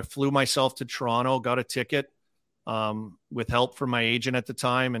somehow. I flew myself to Toronto, got a ticket with help from my agent at the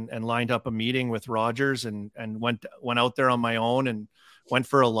time, and lined up a meeting with Rogers and went out there on my own and went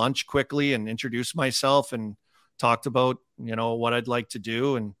for a lunch quickly and introduced myself and talked about, what I'd like to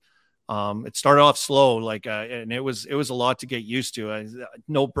do. And it started off slow, and it was a lot to get used to.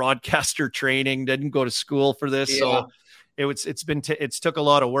 No broadcaster training, didn't go to school for this. Yeah. So it's took a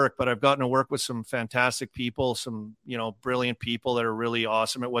lot of work, but I've gotten to work with some fantastic people, some, brilliant people that are really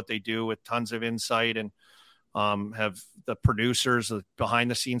awesome at what they do with tons of insight, and have the producers, the behind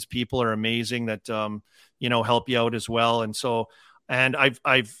the scenes people are amazing that, help you out as well. And so, and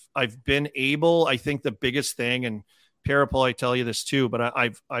I've been able, I think the biggest thing, and Pierre, I tell you this too, but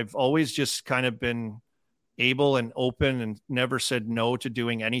I've always just kind of been able and open and never said no to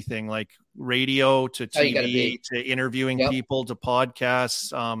doing anything, like radio to TV to interviewing people to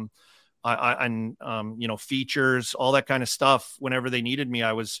podcasts, features, all that kind of stuff. Whenever they needed me,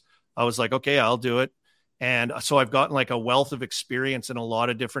 I was like, okay, I'll do it. And so I've gotten like a wealth of experience in a lot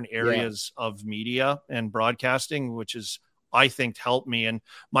of different areas of media and broadcasting, which is, I think, helped me. And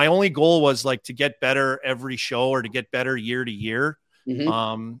my only goal was like to get better every show or to get better year to year.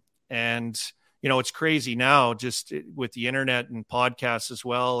 And, it's crazy now just with the internet and podcasts as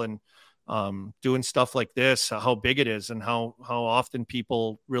well. And doing stuff like this, how big it is and how often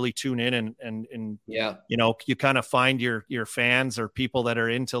people really tune in and you kind of find your fans or people that are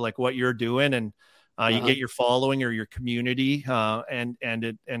into like what you're doing, and you get your following or your community, and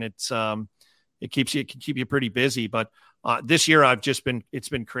it can keep you pretty busy. But this year it's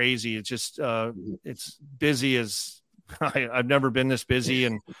been crazy. It's just it's busy as I've never been this busy,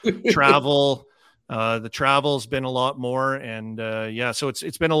 and travel. The travel's been a lot more, and so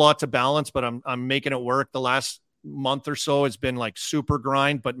it's been a lot to balance, but I'm making it work. The last month or so has been like super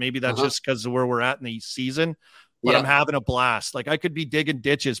grind, but maybe that's just because of where we're at in the season. But I'm having a blast. Like I could be digging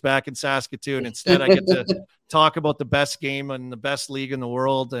ditches back in Saskatoon. Instead, I get to talk about the best game and the best league in the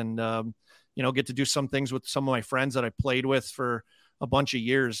world, and get to do some things with some of my friends that I played with for a bunch of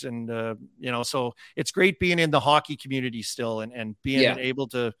years. And so it's great being in the hockey community still, and being able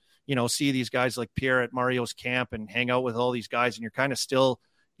to see these guys like Pierre at Mario's camp and hang out with all these guys, and you're kind of still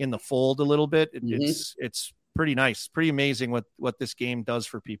in the fold a little bit. It's pretty nice, pretty amazing what this game does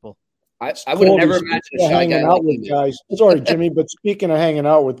for people. I would have never imagined a shy guy hanging out with guys. Sorry, Jimmy, but speaking of hanging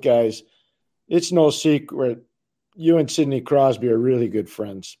out with guys, it's no secret you and Sidney Crosby are really good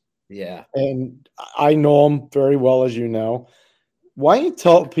friends. Yeah. And I know him very well, as you know. Why don't you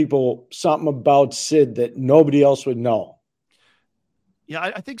tell people something about Sid that nobody else would know? Yeah,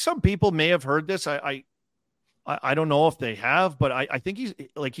 I think some people may have heard this. I don't know if they have, but I think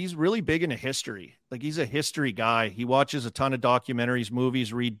he's really big into history. Like, he's a history guy. He watches a ton of documentaries,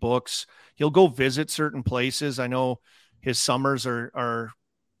 movies, read books. He'll go visit certain places. I know his summers are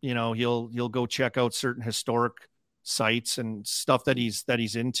he'll go check out certain historic sites and stuff that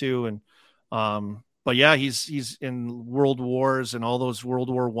he's into. And but yeah, he's in world wars and all those, World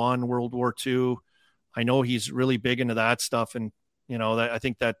War I, World War II. I know he's really big into that stuff. And I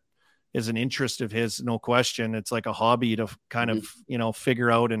think that is an interest of his, no question. It's like a hobby to kind of,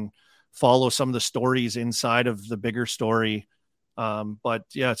 figure out and follow some of the stories inside of the bigger story. But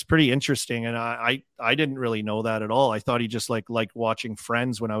yeah, it's pretty interesting. And I didn't really know that at all. I thought he just liked watching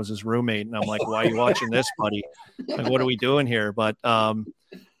Friends when I was his roommate. And I'm like, why are you watching this, buddy? Like, what are we doing here? But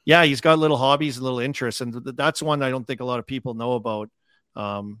yeah, he's got little hobbies and little interests. And that's one I don't think a lot of people know about,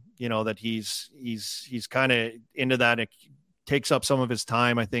 that he's kind of into that. It takes up some of his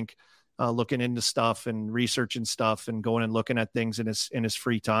time, I think, looking into stuff and researching stuff and going and looking at things in his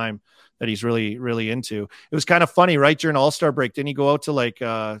free time that he's really, really into. It was kind of funny, right? During All-Star break, didn't he go out to like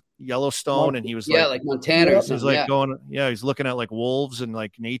Yellowstone and he was like Montana. He was like he's looking at like wolves and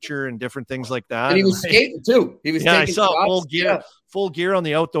like nature and different things like that. And he was skating too. He was I saw shots. full gear on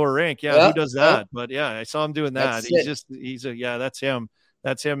the outdoor rink. Yeah. Who does that? But yeah, I saw him doing that. That's him.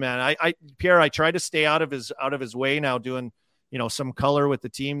 That's him, man. Pierre, I try to stay out of his way now, doing some color with the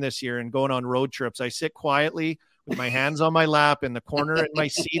team this year and going on road trips. I sit quietly with my hands on my lap in the corner in my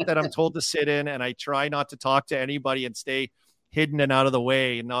seat that I'm told to sit in. And I try not to talk to anybody and stay hidden and out of the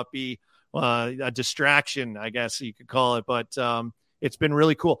way and not be a distraction, I guess you could call it. But it's been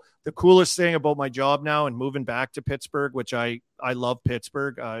really cool. The coolest thing about my job now and moving back to Pittsburgh, which I love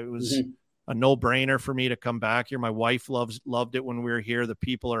Pittsburgh. It was a no-brainer for me to come back here. My wife loved it when we were here. The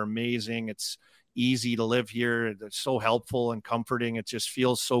people are amazing. It's easy to live here. It's so helpful and comforting. It just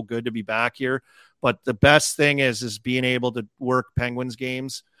feels so good to be back here. But the best thing is being able to work Penguins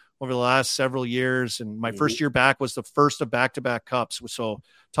games over the last several years. And my first year back was the first of back-to-back cups. So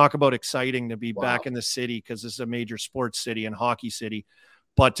talk about exciting to be back in the city, because this is a major sports city and hockey city.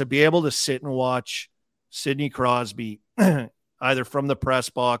 But to be able to sit and watch Sidney Crosby either from the press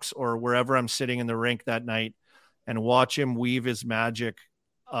box or wherever I'm sitting in the rink that night and watch him weave his magic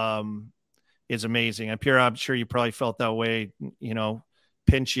is amazing. And Pierre, I'm sure you probably felt that way,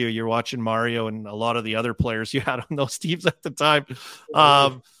 pinch you're watching Mario and a lot of the other players you had on those teams at the time.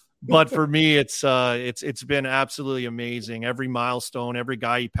 But for me, it's been absolutely amazing. Every milestone, every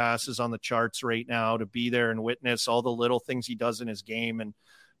guy he passes on the charts right now, to be there and witness all the little things he does in his game and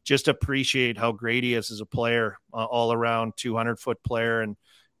just appreciate how great he is as a player, all around 200-foot player. And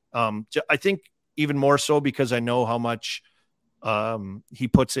I think even more so because I know how much he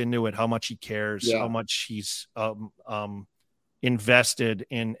puts into it, how much he cares, how much he's invested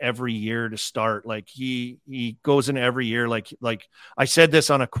in every year to start. Like he goes in every year. Like I said this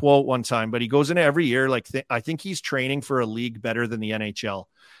on a quote one time, but he goes into every year. I think he's training for a league better than the NHL,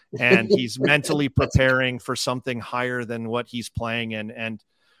 and he's mentally preparing for something higher than what he's playing in. And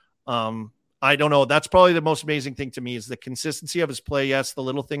I don't know. That's probably the most amazing thing to me is the consistency of his play. Yes, the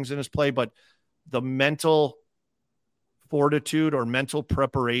little things in his play, but the mental fortitude or mental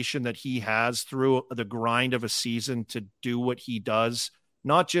preparation that he has through the grind of a season to do what he does,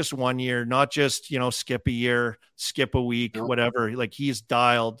 not just 1 year, not just, skip a year, skip a week, whatever. Like, he's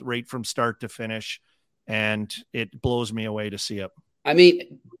dialed right from start to finish, and it blows me away to see it. I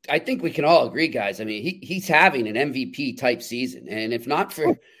mean, I think we can all agree, guys. I mean, he's having an MVP type season. And if not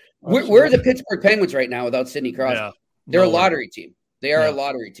for, we're the Pittsburgh Penguins right now without Sidney Crosby. Yeah, they're a lottery team. They are a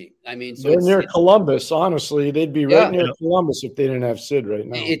lottery team. I mean, so they're near Columbus. Honestly, they'd be right near Columbus if they didn't have Sid right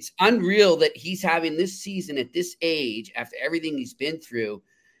now. It's unreal that he's having this season at this age after everything he's been through.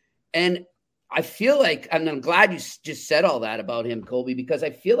 And I feel like, and I'm glad you just said all that about him, Colby, because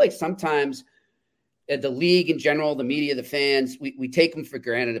I feel like sometimes the league in general, the media, the fans, we take him for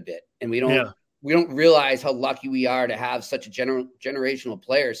granted a bit, and we don't realize how lucky we are to have such a generational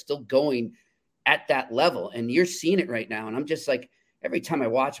player still going at that level. And you're seeing it right now. And I'm just like, every time I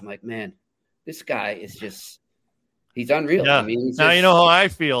watch him, like, man, this guy is he's unreal. Yeah. I mean, now you know how I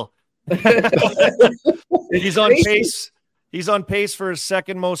feel. He's on pace. He's on pace for his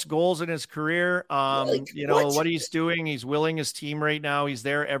second most goals in his career. What he's doing, he's willing his team right now. He's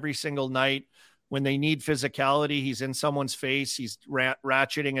there every single night. When they need physicality, he's in someone's face. He's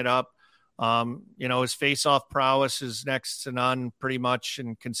ratcheting it up. His face-off prowess is next to none pretty much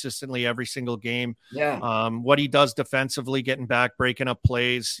and consistently every single game. Yeah. What he does defensively, getting back, breaking up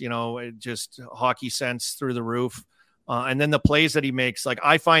plays, just hockey sense through the roof. And then the plays that he makes, like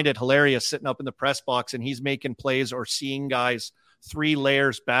I find it hilarious sitting up in the press box and he's making plays or seeing guys 3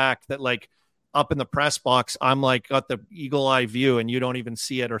 layers back that like up in the press box, I'm like got the eagle eye view and you don't even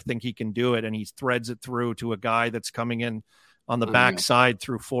see it or think he can do it. And he threads it through to a guy that's coming in on the backside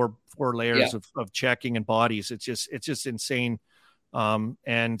through four layers of checking and bodies. It's just insane.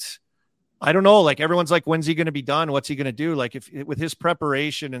 And I don't know, like everyone's like, when's he going to be done? What's he going to do? Like if with his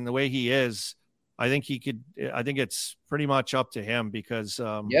preparation and the way he is, I think it's pretty much up to him because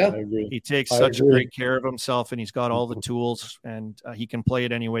he takes such a great care of himself and he's got all the tools and he can play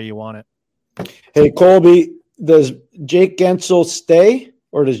it any way you want it. Hey, Colby, does Jake Gensel stay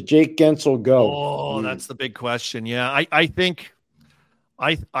or does Jake Gensel go? Oh, that's the big question. Yeah. I think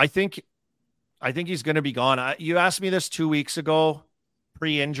he's going to be gone. You asked me this 2 weeks ago,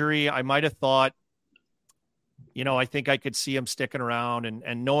 pre-injury. I might've thought, I think I could see him sticking around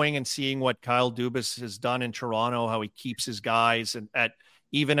and knowing and seeing what Kyle Dubas has done in Toronto, how he keeps his guys and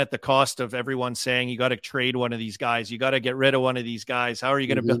even at the cost of everyone saying you got to trade one of these guys, you got to get rid of one of these guys. How are you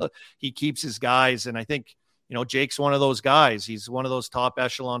going to build? He keeps his guys. And I think, Jake's one of those guys. He's one of those top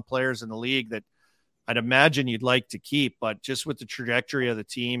echelon players in the league that I'd imagine you'd like to keep, but just with the trajectory of the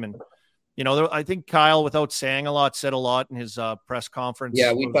team. And, I think Kyle, without saying a lot, said a lot in his press conference.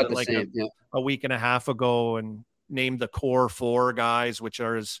 Yeah, we thought the same. A week and a half ago and named the core 4 guys, which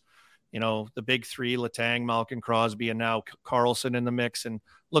are his, the big 3, Letang, Malkin, Crosby, and now Carlson in the mix and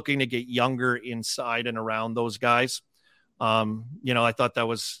looking to get younger inside and around those guys. I thought that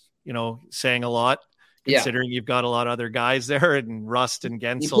was, saying a lot considering you've got a lot of other guys there and Rust and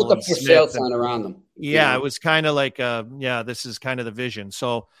Gensel. You put the for sale sign around them. Yeah, it was kind of like, this is kind of the vision.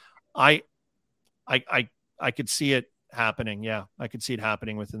 So I could see it happening. Yeah, I could see it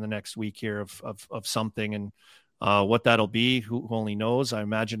happening within the next week here of something. And what that'll be, who only knows. I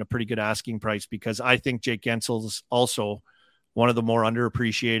imagine a pretty good asking price because I think Jake Gensel is also one of the more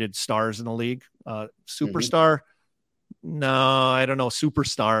underappreciated stars in the league. Superstar. No, I don't know.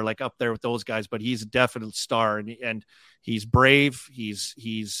 Superstar, like up there with those guys, but he's a definite star and he's brave.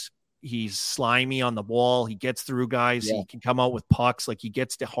 He's slimy on the wall. He gets through guys. He can come out with pucks. Like he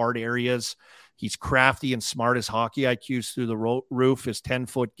gets to hard areas. He's crafty and smart. His hockey IQ's through the roof. His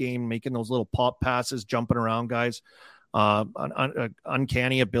 10-foot game, making those little pop passes, jumping around guys. An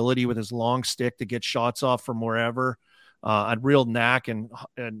uncanny ability with his long stick to get shots off from wherever. A real knack and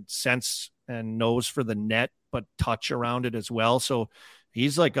sense and nose for the net, but touch around it as well. So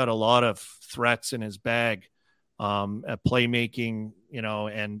he's like got a lot of threats in his bag. At playmaking,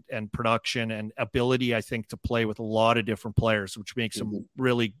 and production and ability, I think, to play with a lot of different players, which makes him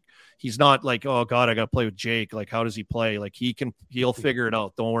really, he's not like, oh God, I got to play with Jake. Like, how does he play? Like he'll figure it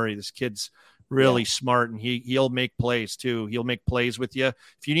out. Don't worry. This kid's really smart and he'll make plays too. He'll make plays with you.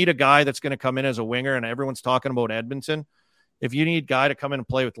 If you need a guy that's going to come in as a winger and everyone's talking about Edmonton, if you need a guy to come in and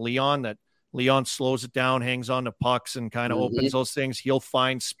play with Leon, that Leon slows it down, hangs on to pucks and kind of opens those things, he'll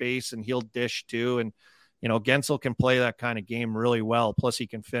find space and he'll dish too. And, Gensel can play that kind of game really well. Plus he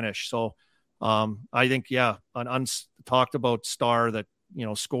can finish. So I think, an talked about star that,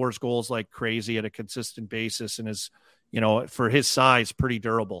 scores goals like crazy at a consistent basis and is, for his size, pretty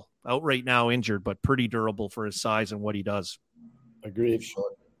durable. Out right now injured, but pretty durable for his size and what he does. Agreed. Sure.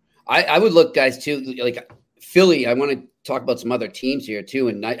 I would look, guys, too, like Philly. I want to talk about some other teams here too.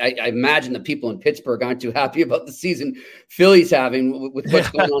 And I imagine the people in Pittsburgh aren't too happy about the season Philly's having with what's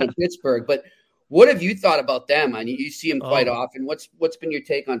going on in Pittsburgh, but what have you thought about them? I mean, you see them quite often. What's been your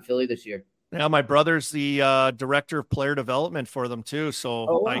take on Philly this year? Yeah, my brother's the director of player development for them too.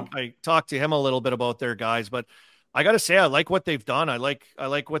 So I talked to him a little bit about their guys, but I got to say, I like what they've done. I like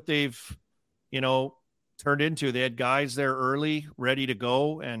what they've, turned into. They had guys there early, ready to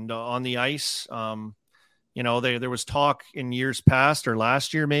go and on the ice. There was talk in years past or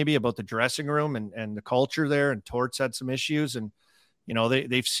last year maybe about the dressing room and the culture there, and Torts had some issues and.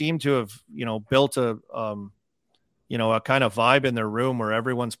 They've seemed to have, built a kind of vibe in their room where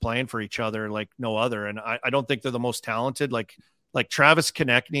everyone's playing for each other like no other. And I don't think they're the most talented, like Travis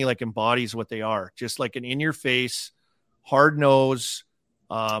Konechny, like embodies what they are, just like an in your face, hard nose,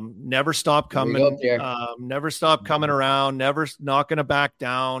 never stop coming around, never not going to back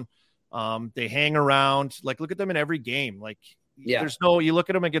down. They hang around, like, look at them in every game. Like, there's you look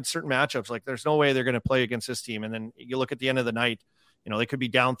at them against certain matchups, like there's no way they're going to play against this team. And then you look at the end of the night, they could be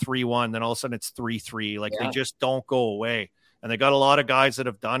down 3-1, then all of a sudden it's 3-3. Like they just don't go away. And they got a lot of guys that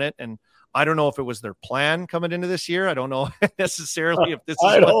have done it. And I don't know if it was their plan coming into this year. I don't know necessarily if this is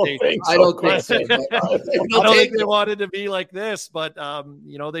I what don't they. think so. I don't think so. I don't think they wanted to be like this, but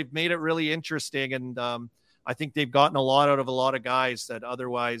they've made it really interesting, and I think they've gotten a lot out of a lot of guys that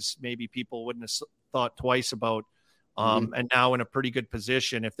otherwise maybe people wouldn't have thought twice about. And now in a pretty good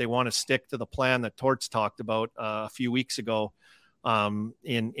position if they want to stick to the plan that Torts talked about a few weeks ago,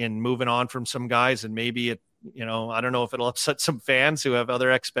 in moving on from some guys, and maybe it. I don't know if it'll upset some fans who have other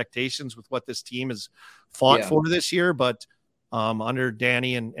expectations with what this team has fought for this year, but under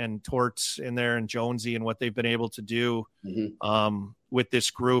Danny and Torts in there and Jonesy and what they've been able to do with this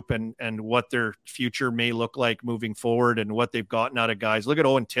group and what their future may look like moving forward and what they've gotten out of guys. Look at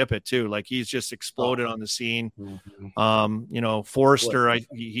Owen Tippett too. Like he's just exploded on the scene. Forrester,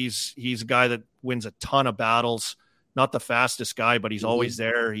 he's a guy that wins a ton of battles, not the fastest guy, but he's always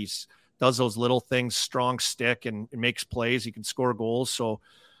there. Does those little things, strong stick, and makes plays. He can score goals. So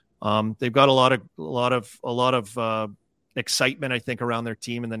they've got a lot of excitement, I think, around their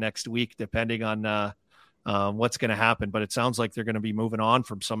team in the next week, depending on what's going to happen. But it sounds like they're going to be moving on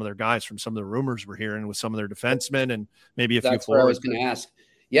from some of their guys, from some of the rumors we're hearing with some of their defensemen and maybe a few forwards. That's what I was going to ask.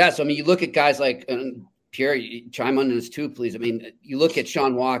 Yeah, so I mean, you look at guys like Pierre. You chime on this too, please. I mean, you look at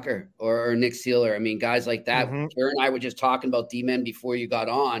Sean Walker or Nick Seeler. I mean, guys like that. Pierre and I were just talking about D-men before you got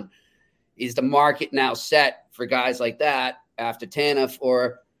on. Is the market now set for guys like that after Tanev,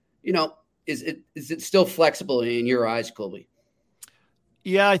 or, is it still flexible in your eyes, Colby?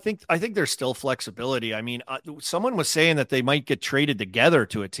 Yeah, I think there's still flexibility. I mean, someone was saying that they might get traded together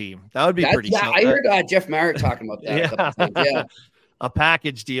to a team. That would be pretty. Yeah, I heard Jeff Marek talking about that. Yeah, a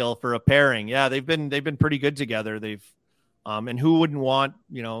package deal for a pairing. Yeah, they've been pretty good together. They've, and who wouldn't want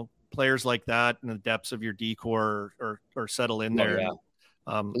players like that in the depths of your decor or settle in there. Yeah.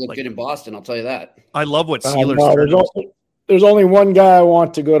 Look good in Boston, I'll tell you that. I love what Sealer's there's only one guy I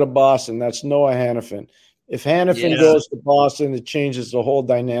want to go to Boston. That's Noah Hannafin. If Hannafin goes to Boston, it changes the whole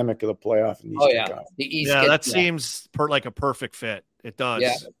dynamic of the playoff. In these that seems like a perfect fit. It does.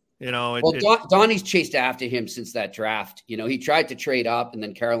 Yeah. Donnie's chased after him since that draft. He tried to trade up, and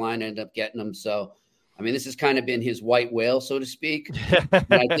then Carolina ended up getting him. So, I mean, this has kind of been his white whale, so to speak. And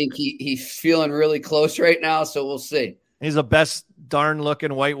I think he's feeling really close right now. So we'll see. He's the best darn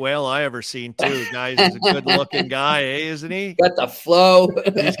looking white whale I ever seen too. Guys, he's a good looking guy, isn't he? Got the flow.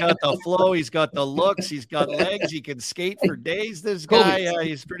 He's got the flow. He's got the looks. He's got legs. He can skate for days. This guy,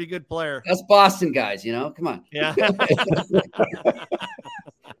 he's a pretty good player. That's Boston guys, come on. Yeah. That's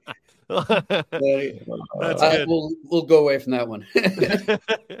good. We'll go away from that one.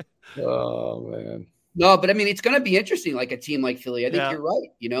 Oh man. No, but I mean, it's going to be interesting. Like a team like Philly, I think you're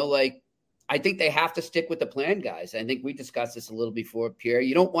right. I think they have to stick with the plan, guys. I think we discussed this a little before, Pierre.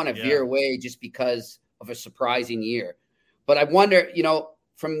 You don't want to veer away just because of a surprising year. But I wonder,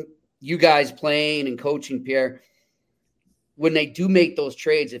 from you guys playing and coaching, Pierre, when they do make those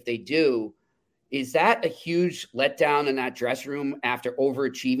trades, if they do, is that a huge letdown in that dressing room after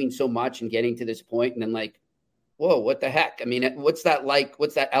overachieving so much and getting to this point? And then whoa, what the heck? I mean, what's that like?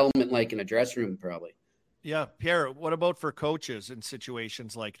 What's that element like in a dressing room probably? Yeah, Pierre, what about for coaches in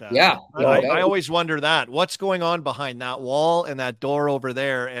situations like that? Yeah. I always wonder that. What's going on behind that wall and that door over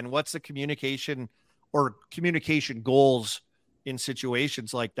there? And what's the communication or communication goals in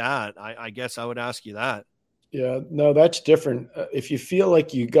situations like that? I guess I would ask you that. Yeah, no, that's different. If you feel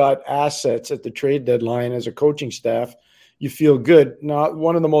like you got assets at the trade deadline as a coaching staff, you feel good. Now,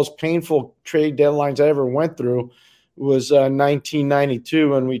 one of the most painful trade deadlines I ever went through was 1992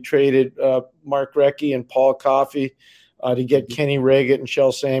 when we traded Mark Recchi and Paul Coffey to get Kenny Reggett and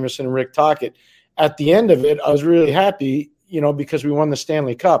Shel Samuelson and Rick Tocchet. At the end of it, I was really happy, because we won the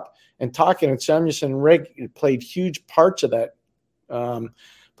Stanley Cup. And Tocchet and Samuelson and Reggett played huge parts of that.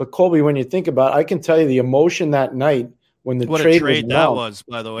 But Colby, when you think about it, I can tell you the emotion that night when the trade was that was,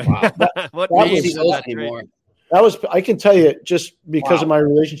 by the way. Wow. That was, I can tell you, just because of my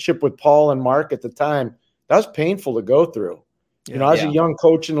relationship with Paul and Mark at the time, that was painful to go through. As a young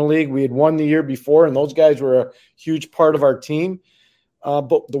coach in the league, we had won the year before, and those guys were a huge part of our team.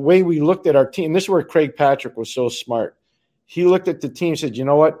 But the way we looked at our team, this is where Craig Patrick was so smart. He looked at the team and said, you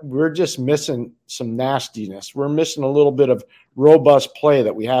know what? We're just missing some nastiness. We're missing a little bit of robust play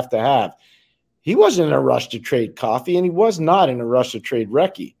that we have to have. He wasn't in a rush to trade Coffey, and he was not in a rush to trade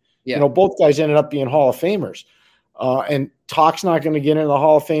Recchi. Yeah. Both guys ended up being Hall of Famers. And Talk's not going to get into the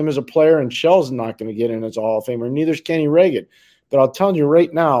Hall of Fame as a player, and Shell's not going to get in as a Hall of Famer. Neither's Kenny Reggett. But I'll tell you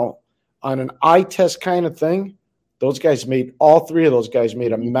right now, on an eye test kind of thing, all three of those guys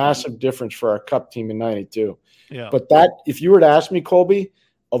made a massive difference for our Cup team in 92. Yeah. But if you were to ask me, Colby,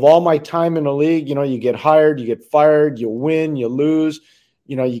 of all my time in the league, you get hired, you get fired, you win, you lose.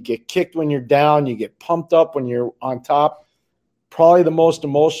 You get kicked when you're down, you get pumped up when you're on top. Probably the most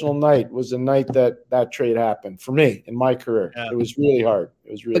emotional night was the night that trade happened for me in my career. Yeah. It was really hard.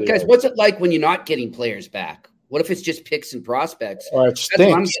 But guys, what's it like when you're not getting players back? What if it's just picks and prospects? It stinks. That's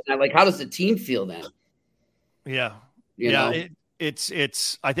what I'm getting at. Like, how does the team feel then? Yeah. You know?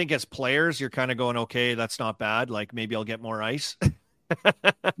 It's I think as players, you're kind of going, okay, that's not bad. Like maybe I'll get more ice.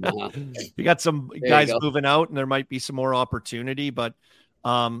 You got some guys moving out and there might be some more opportunity, but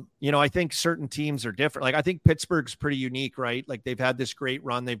I think certain teams are different. Like I think Pittsburgh's pretty unique, right? Like they've had this great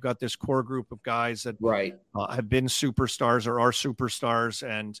run. They've got this core group of guys that have been superstars or are superstars.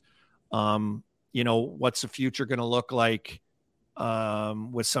 And, what's the future going to look like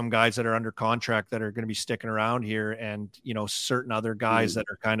with some guys that are under contract that are going to be sticking around here and, certain other guys that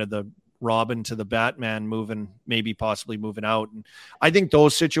are kind of the Robin to the Batman possibly moving out. And I think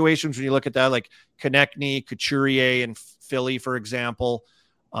those situations, when you look at that, like Konechny, Couturier and Philly, for example,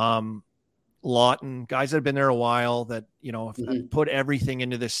 Lawton, guys that have been there a while that, have put everything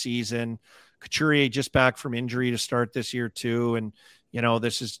into this season. Couturier just back from injury to start this year too. And,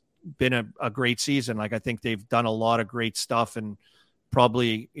 this has been a great season. Like I think they've done a lot of great stuff and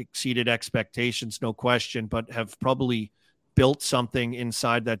probably exceeded expectations, no question, but have probably built something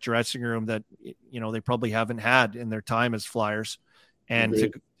inside that dressing room that, they probably haven't had in their time as Flyers. And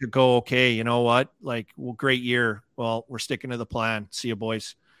to go, okay, you know what? Like, well, great year. Well, we're sticking to the plan. See you,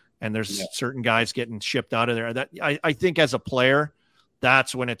 boys. And there's certain guys getting shipped out of there. That I think as a player,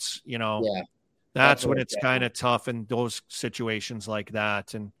 that's when it's, that's when it's kind of tough in those situations like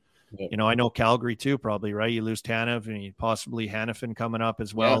that. And, I know Calgary too, probably, right? You lose Tanev and possibly Hannafin coming up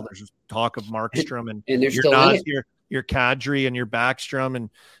as well. There's talk of Markstrom and they're still in it. Your Kadri and your Backstrom and,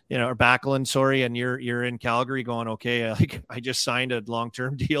 or Backlund, sorry. And you're in Calgary going, okay, like I just signed a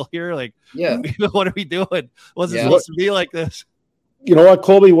long-term deal here. Like, what are we doing? What's it supposed to be like this? You know what,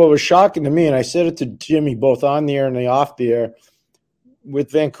 Colby, what was shocking to me, and I said it to Jimmy, both on the air and the off the air,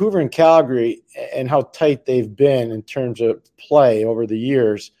 with Vancouver and Calgary and how tight they've been in terms of play over the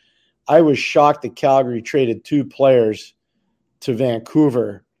years, I was shocked that Calgary traded 2 players to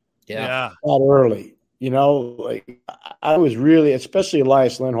Vancouver that early. Like I was really, especially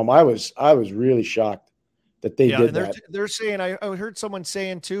Elias Lindholm, I was really shocked that they did that. They're saying, I heard someone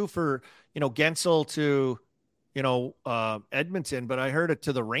saying too for, Gensel to, Edmonton, but I heard it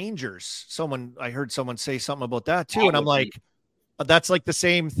to the Rangers. I heard someone say something about that too. And I'm like, that's like the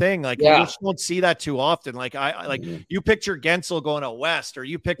same thing. Like you just don't see that too often. Like you picture Gensel going out west, or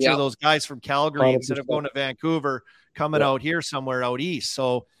you picture those guys from Calgary 100%. Instead of going to Vancouver, coming out here somewhere out east.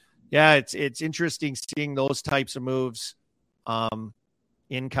 So it's interesting seeing those types of moves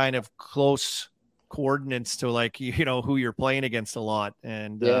in kind of close coordinates to like, who you're playing against a lot.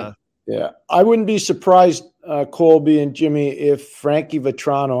 And I wouldn't be surprised, Colby and Jimmy, if Frankie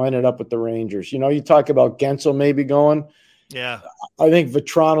Vetrano ended up with the Rangers. You talk about Gensel maybe going. Yeah. I think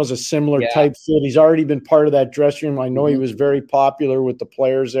Vetrano's a similar type fit. He's already been part of that dressing room. I know he was very popular with the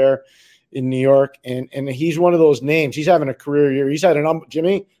players there in New York. And he's one of those names. He's having a career year. He's had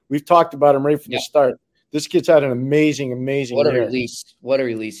Jimmy, we've talked about him right from the start. This kid's had an amazing year. Release. What a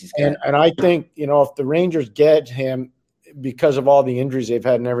release he's got. And I think, if the Rangers get him because of all the injuries they've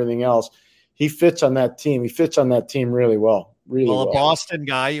had and everything else, he fits on that team. He fits on that team really well. A Boston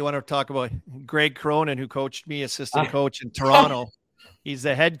guy, you want to talk about Greg Cronin, who coached me, assistant coach in Toronto. He's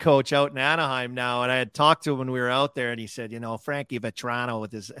the head coach out in Anaheim now. And I had talked to him when we were out there, and he said, Frankie Vetrano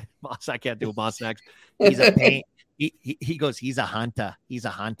with his boss, I can't do a Boston accent. He's a pain. He goes, he's a hunter. He's a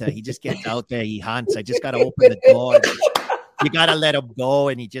hunter. He just gets out there. He hunts. I just got to open the door. You got to let him go,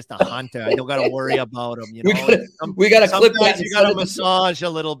 and he's just a hunter. I don't got to worry about him. We got to clip that. You got to massage a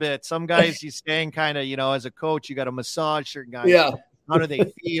little bit. Some guys, you staying kind of, as a coach, you got to massage certain guys. Yeah. How do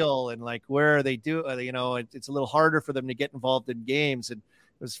they feel? And like, where are they it's a little harder for them to get involved in games. And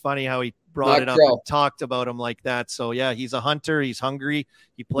it was funny how he brought it up and talked about him like that. So he's a hunter. He's hungry.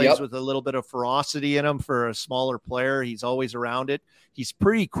 He plays with a little bit of ferocity in him for a smaller player. He's always around it. He's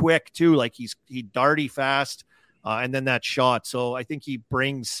pretty quick too. Like he darty fast. And then that shot. So I think he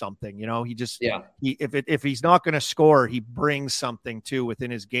brings something, he just, if he's not going to score, he brings something too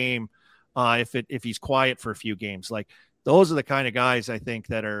within his game. If he's quiet for a few games, like those are the kind of guys I think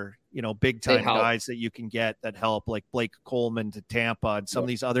that are, big time guys that you can get that help, like Blake Coleman to Tampa and some of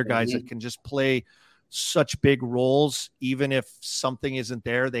these other guys that can just play such big roles. Even if something isn't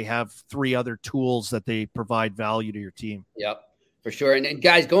there, they have 3 other tools that they provide value to your team. Yep. For sure. And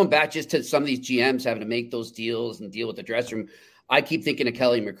guys, going back just to some of these GMs having to make those deals and deal with the dressing room, I keep thinking of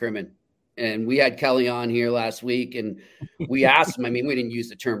Kelly McCrimmon And we had Kelly on here last week, and we asked him, I mean, we didn't use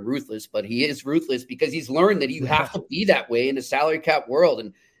the term ruthless, but he is ruthless because he's learned that you have to be that way in the salary cap world.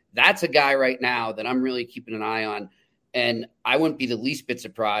 And that's a guy right now that I'm really keeping an eye on. And I wouldn't be the least bit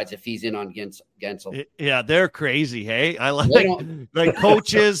surprised if he's in on Gensel. Yeah, they're crazy. Hey, I like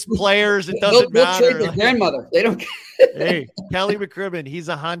coaches, players. It doesn't matter. They'll trade their grandmother. They don't. Hey, Kelly McCrimmon, he's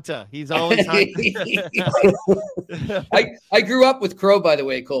a hunter. He's always hunting. I grew up with Crow, by the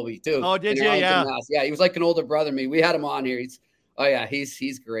way, Colby, too. Oh, did you? Yeah. Yeah, he was like an older brother to me. We had him on here. He's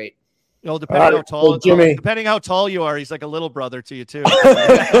great. You know, depending how tall, Jimmy. Depending how tall you are, he's like a little brother to you too.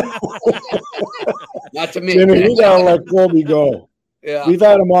 Not to me. Jimmy, we gotta let Colby go. Yeah, we've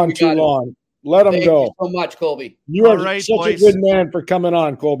had him on too long. Let him go. Thank you so much, Colby. You are such a good man for coming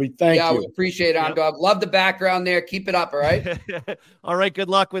on, Colby. Thank you. Yeah, we appreciate it, dog. Love the background there. Keep it up, all right? All right, good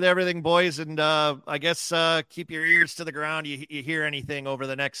luck with everything, boys. And I guess keep your ears to the ground. You hear anything over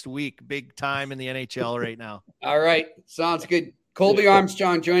the next week. Big time in the NHL right now. All right, sounds good. Colby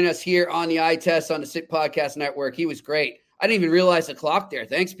Armstrong joined us here on the Eye Test on the Sick Podcast Network. He was great. I didn't even realize the clock there.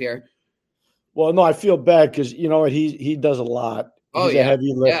 Thanks, Pierre. Well, no, I feel bad because you know what? He does a lot. He's a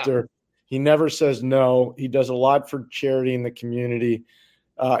heavy lifter. Yeah. He never says no. He does a lot for charity in the community.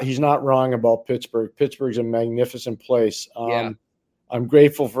 He's not wrong about Pittsburgh. Pittsburgh's a magnificent place. I'm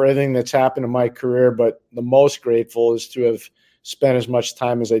grateful for everything that's happened in my career, but the most grateful is to have spent as much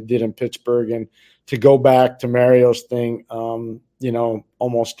time as I did in Pittsburgh and to go back to Mario's thing,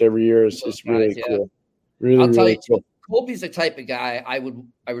 almost every year is really cool. Really, I'll tell really you, cool. Colby's the type of guy I would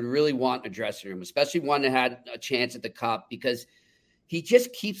really want in a dressing room, especially one that had a chance at the cup, because he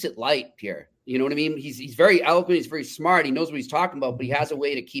just keeps it light, Pierre. You know what I mean? He's very eloquent. He's very smart. He knows what he's talking about, but he has a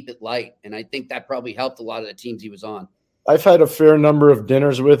way to keep it light. And I think that probably helped a lot of the teams he was on. I've had a fair number of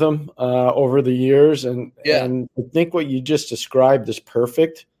dinners with him over the years. And I think what you just described is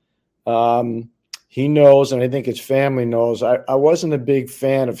perfect. He knows, and I think his family knows, I wasn't a big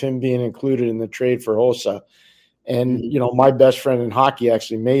fan of him being included in the trade for Hossa. And, my best friend in hockey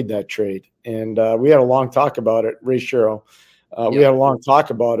actually made that trade. And we had a long talk about it, Ray Sherrill. We had a long talk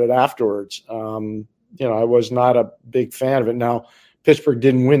about it afterwards. I was not a big fan of it. Now, Pittsburgh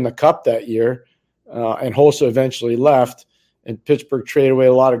didn't win the cup that year, and Hossa eventually left, and Pittsburgh traded away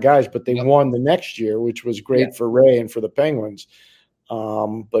a lot of guys, but they won the next year, which was great for Ray and for the Penguins.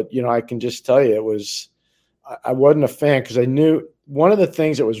 But I can just tell you I wasn't a fan because I knew one of the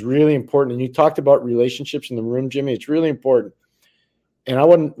things that was really important, and you talked about relationships in the room, Jimmy, it's really important. And I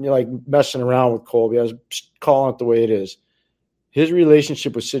wasn't messing around with Colby. I was calling it the way it is. His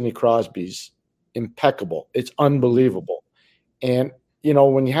relationship with Sidney Crosby's impeccable. It's unbelievable. And,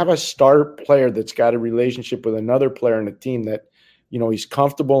 when you have a star player that's got a relationship with another player in a team that, he's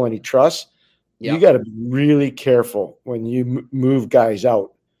comfortable and he trusts, you got to be really careful when you move guys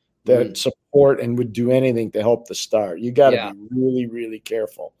out that support and would do anything to help the star. You got to be really, really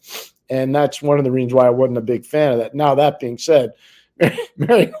careful. And that's one of the reasons why I wasn't a big fan of that. Now, that being said,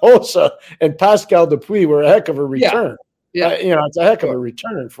 Mary Hossa and Pascal Dupuis were a heck of a return. It's a heck of a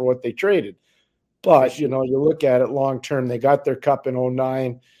return for what they traded. But, you look at it long term, they got their cup in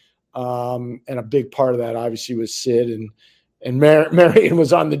 2009. And a big part of that obviously was Sid. And Marion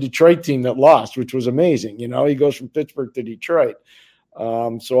was on the Detroit team that lost, which was amazing. He goes from Pittsburgh to Detroit.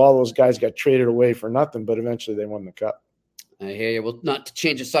 So all those guys got traded away for nothing, but eventually they won the cup. I hear you. Well, not to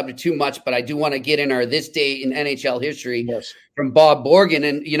change the subject too much, but I do want to get in our this day in NHL history from Bob Borgen.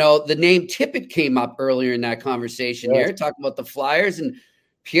 And, the name Tippett came up earlier in that conversation here, talking about the Flyers. And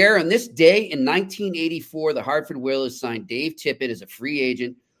Pierre, on this day in 1984, the Hartford Whalers signed Dave Tippett as a free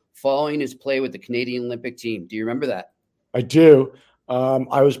agent following his play with the Canadian Olympic team. Do you remember that? I do.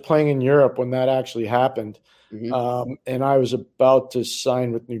 I was playing in Europe when that actually happened. And I was about to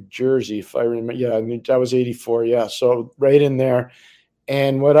sign with New Jersey, if I remember. Yeah, that was 84. Yeah, so right in there.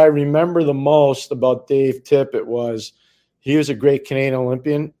 And what I remember the most about Dave Tippett was he was a great Canadian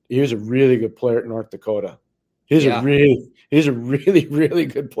Olympian. He was a really good player at North Dakota. He's a really, really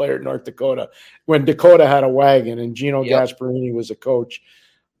good player at North Dakota when Dakota had a wagon and Gino Gasparini was a coach.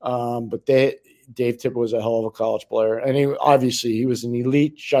 But Dave Tippett was a hell of a college player. And he was an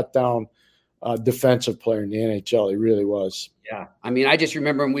elite shutdown defensive player in the NHL. He really was. Yeah. I mean, I just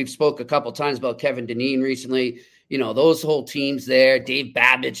remember when we've spoke a couple times about Kevin Dineen recently, those whole teams there, Dave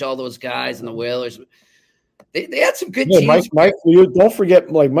Babbage, all those guys and the Whalers. They had some good teams. Mike Liut, don't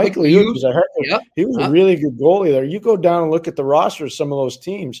forget, Mike Liut was he was a really good goalie there. You go down and look at the roster of some of those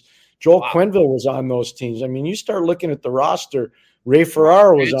teams. Joel Quenneville was on those teams. I mean, you start looking at the roster, Ray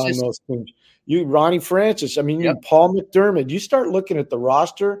Ferraro was on those teams. Ronnie Francis, Paul McDermott. You start looking at the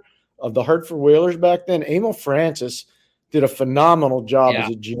roster of the Hartford Whalers back then. Emil Francis, did a phenomenal job as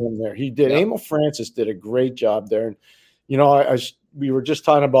a GM there. He did. Yep. Emil Francis did a great job there. And, you know, we were just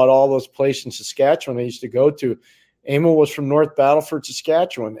talking about all those places in Saskatchewan I used to go to. Emil was from North Battleford,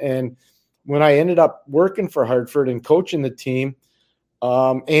 Saskatchewan. And when I ended up working for Hartford and coaching the team,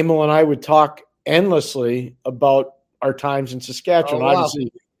 Emil and I would talk endlessly about our times in Saskatchewan.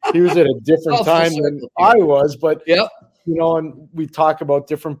 Obviously, he was at a different time than I was, but you know, and we talk about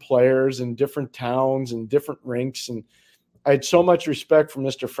different players and different towns and different rinks. And I had so much respect for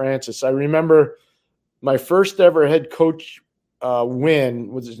Mr. Francis. I remember my first ever head coach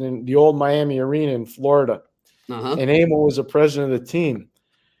win was in the old Miami Arena in Florida. And Emil was the president of the team,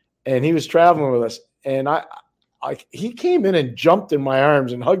 and he was traveling with us. And he came in and jumped in my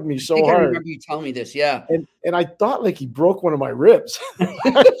arms and hugged me so hard. I remember you telling me this, And I thought like he broke one of my ribs.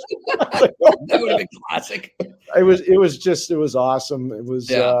 That would have been classic. It was awesome. It was,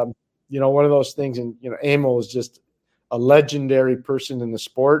 you know, one of those things. And, you know, Emil is just a legendary person in the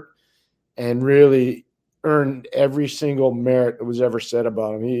sport and really earned every single merit that was ever said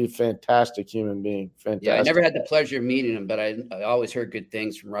about him. He's a fantastic human being. Fantastic. Yeah, I never had the pleasure of meeting him, but I always heard good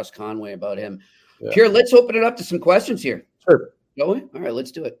things from Russ Conway about him. Pierre, let's open it up to some questions here. Sure. Go in? All right,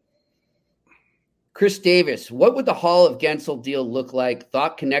 let's do it. Chris Davis, what would the Hall of Gensel deal look like?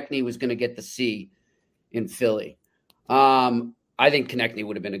 Thought Konechny was going to get the C in Philly. I think Konechny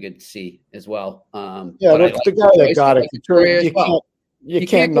would have been a good C as well. That's the guy that got it. You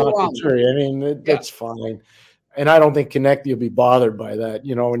can't knock Couturier. I mean, that's fine. And I don't think Konechny will be bothered by that.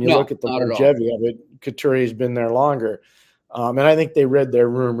 You know, when you look at the longevity of it, Couturier's been there longer. And I think they read their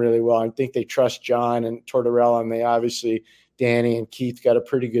room really well. I think they trust John and Tortorella, and they obviously, Danny and Keith got a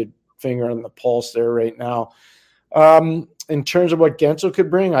pretty good finger on the pulse there right now. In terms of what Gensel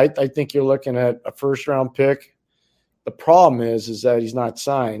could bring, I think you're looking at a first-round pick. The problem is that he's not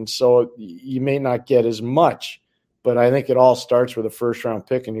signed, so you may not get as much. But I think it all starts with a first-round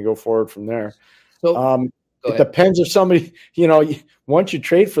pick, and you go forward from there. So it depends if somebody, you know, once you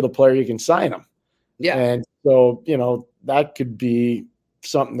trade for the player, you can sign them. Yeah. And so, you know, that could be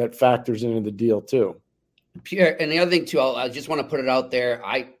something that factors into the deal too. Pierre, and the other thing too, I just want to put it out there.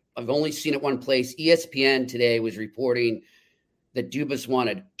 I've only seen it one place. ESPN today was reporting that Dubas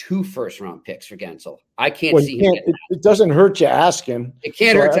wanted 2 first-round picks for Gensel. I can't see him. It doesn't hurt you asking. It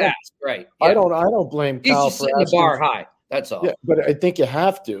can't hurt to ask, right? Yeah. I don't blame Kyle for setting the bar high. That's all. Yeah, but I think you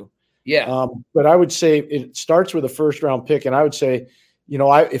have to. Yeah. But I would say it starts with a first-round pick, and I would say, you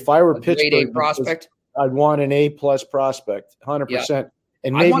know, if I were Pittsburgh, A prospect, I'd want an A+ prospect, 100%. Yeah.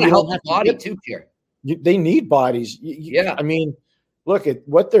 And maybe I want to help the body too, Pierre. They need bodies. I mean, look at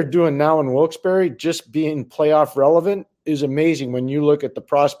what they're doing now in Wilkes-Barre. Just being playoff relevant is amazing when you look at the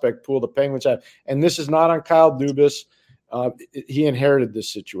prospect pool the Penguins have. And this is not on Kyle Dubas. He inherited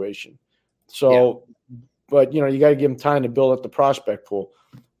this situation. So, but, you know, you got to give them time to build up the prospect pool.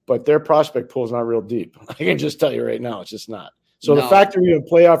 But their prospect pool is not real deep. I can just tell you right now, it's just not. So the fact that we're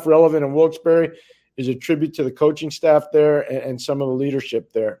playoff relevant in Wilkes-Barre is a tribute to the coaching staff there and some of the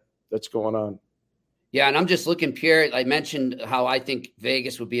leadership there that's going on. Yeah, and I'm just looking, Pierre. I mentioned how I think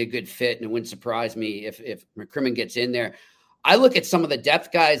Vegas would be a good fit, and it wouldn't surprise me if McCrimmon gets in there. I look at some of the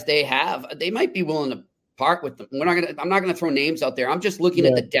depth guys they have; they might be willing to part with them. I'm not gonna throw names out there. I'm just looking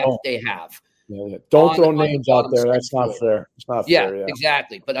at the depth they have. Yeah. Don't throw names out there. That's not fair. It's not fair. Yeah,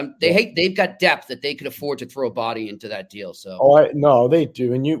 exactly. But they've got depth that they could afford to throw a body into that deal. So no, they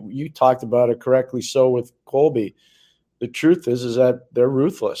do, and you talked about it correctly. So with Colby, the truth is that they're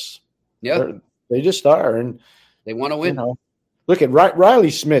ruthless. Yeah. They just are, and they want to win. You know, look at Riley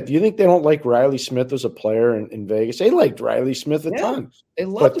Smith. Do you think they don't like Riley Smith as a player in Vegas? They liked Riley Smith a ton.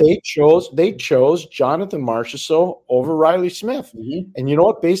 They chose Jonathan Marchessault overRiley Smith. Mm-hmm. And you know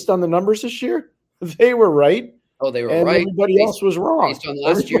what? Based on the numbers this year, they were right. Oh, they were and right. Everybody else was wrong. Based on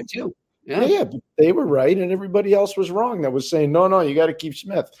last year too. Yeah, but they were right, and everybody else was wrong. That was saying no, you got to keep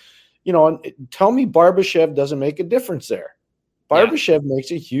Smith. You know, and tell me Barbashev doesn't make a difference there. Barbashev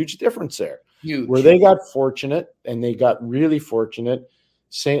makes a huge difference there. Huge. Where they got fortunate, and they got really fortunate,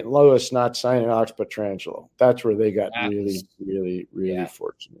 St. Louis not signing Alex Pietrangelo. That's where they got really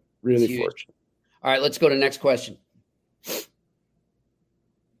fortunate. Really fortunate. All right, let's go to the next question.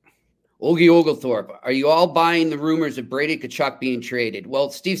 Ogie Oglethorpe, are you all buying the rumors of Brady Tkachuk being traded?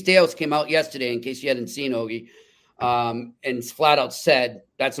 Well, Steve Staios came out yesterday, in case you hadn't seen Ogie, and flat out said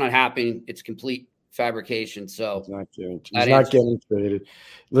that's not happening. It's complete fabrication. So he's not getting traded.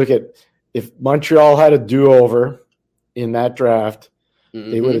 Look at. If Montreal had a do-over in that draft,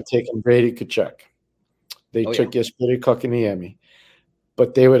 they would have taken Brady Tkachuk. They took Jesperi Kotkaniemi,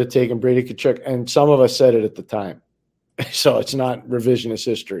 but they would have taken Brady Tkachuk, and some of us said it at the time. So it's not revisionist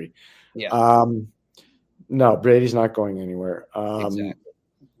history. Yeah. No, Brady's not going anywhere. Exactly.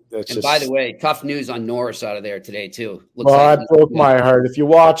 And just, by the way, tough news on Norris out of there today too. That broke my heart. If you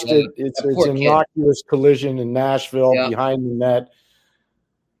watched it, it's an kid. innocuous collision in Nashville behind the net.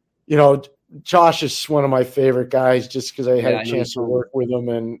 You know, Josh is one of my favorite guys just because I had a chance to work with him,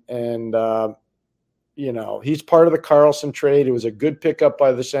 and you know, he's part of the Carlson trade. It was a good pickup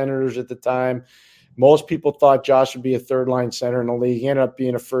by the Senators at the time. Most people thought Josh would be a third-line center in the league. He ended up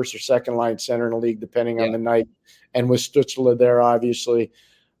being a first or second-line center in the league, depending on the night, and with Stützle there, obviously.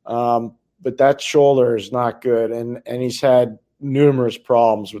 But that shoulder is not good, and he's had numerous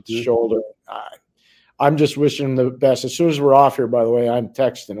problems with the shoulder. I'm just wishing him the best. As soon as we're off here, by the way, I'm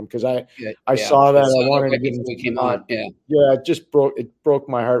texting him because I saw that. I wanted to get him. Came on. It just broke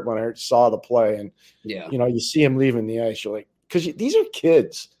my heart when I saw the play, and you know, you see him leaving the ice. You're like, because these are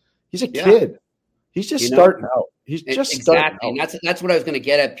kids. He's a kid. He's just starting out. He's just starting out. And that's what I was going to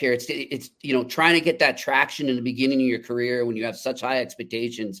get at, Pierre. It's you know, trying to get that traction in the beginning of your career when you have such high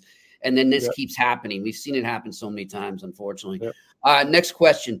expectations, and then this keeps happening. We've seen it happen so many times, unfortunately. Next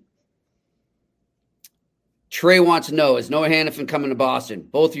question. Trey wants to know, is Noah Hannafin coming to Boston?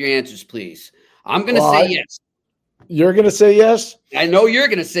 Both of your answers, please. I'm going to say yes. You're going to say yes? I know you're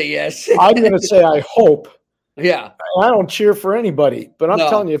going to say yes. I'm going to say I hope. Yeah. I don't cheer for anybody, but I'm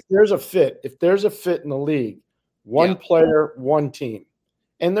telling you, if there's a fit in the league, one player, one team,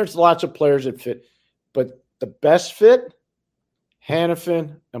 and there's lots of players that fit, but the best fit,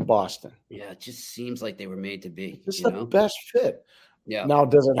 Hannafin and Boston. Yeah, it just seems like they were made to be. It's the best fit. Yeah. Now,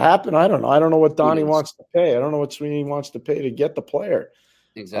 does it happen? I don't know. I don't know what Donnie wants to pay. I don't know what Sweeney wants to pay to get the player.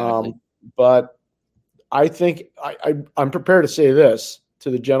 Exactly. But I think I'm prepared to say this to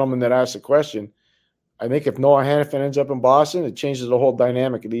the gentleman that asked the question. I think if Noah Hannafin ends up in Boston, it changes the whole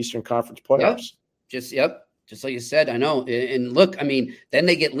dynamic of the Eastern Conference playoffs. Just like you said. I know. And look, I mean, then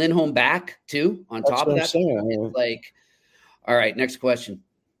they get Lindholm back too on top of that. It's like, all right, next question.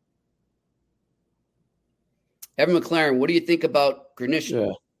 Evan McLaren, what do you think about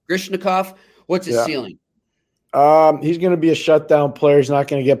Grishnikov? What's his ceiling? He's going to be a shutdown player. He's not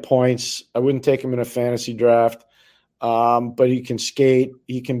going to get points. I wouldn't take him in a fantasy draft. But he can skate.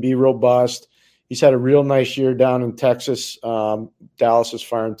 He can be robust. He's had a real nice year down in Texas, Dallas's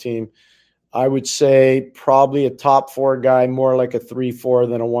farm team. I would say probably a top 4 guy, more like a 3-4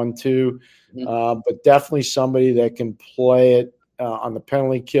 than a 1-2. But definitely somebody that can play it on the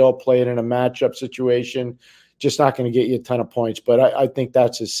penalty kill, play it in a matchup situation. Just not going to get you a ton of points, but I think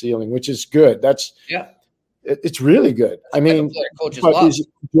that's his ceiling, which is good. It's really good. I mean,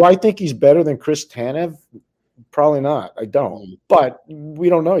 do I think he's better than Chris Tanev? Probably not. I don't, but we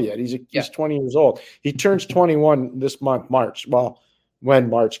don't know yet. He's 20 years old. He turns 21 this month, March. Well, when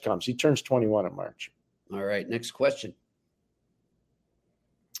March comes, he turns 21 in March. All right. Next question.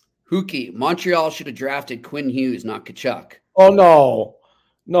 Hookie, Montreal should have drafted Quinn Hughes, not Tkachuk. Oh,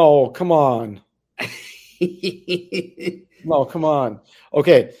 no, come on. No, come on.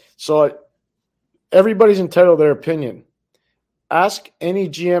 Okay, so everybody's entitled to their opinion. Ask any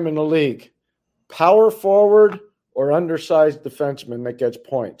GM in the league, power forward or undersized defenseman that gets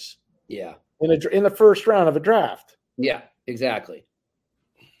points. Yeah. In the first round of a draft. Yeah, exactly.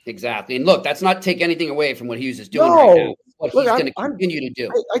 And look, that's not take anything away from what Hughes is doing right now. What he's going to continue to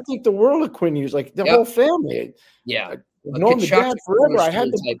do. I think the world of Quinn Hughes, like the whole family. Yeah. I've known the dad forever. I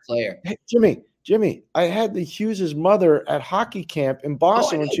had the player. Hey, Jimmy, I had the Hughes' mother at hockey camp in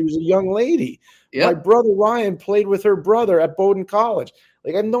Boston when she was a young lady. Yep. My brother Ryan played with her brother at Bowdoin College.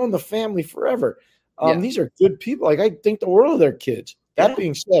 Like, I've known the family forever. These are good people. Like, I think the world of their kids. That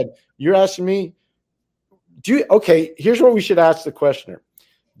being said, you're asking me, here's what we should ask the questioner.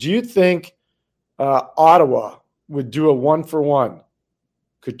 Do you think Ottawa would do a 1-for-1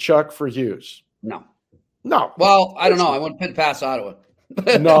 Tkachuk for Hughes? No. Well, I don't know. I wouldn't put it past Ottawa.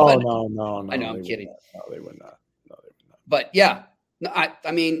 No. I know, I'm kidding. No, they would not. But yeah, no,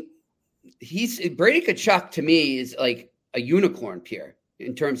 I mean, Brady Tkachuk to me is like a unicorn, Pierre,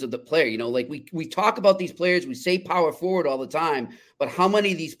 in terms of the player. You know, like we talk about these players, we say power forward all the time, but how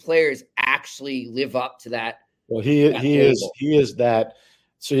many of these players actually live up to that? Well, he is that.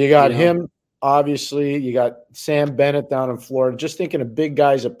 So you got him, obviously. You got Sam Bennett down in Florida. Just thinking of big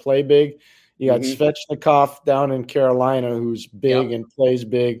guys that play big. You got Svechnikov down in Carolina, who's big and plays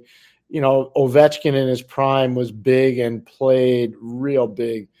big. You know, Ovechkin in his prime was big and played real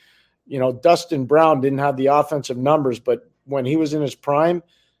big. You know, Dustin Brown didn't have the offensive numbers, but when he was in his prime,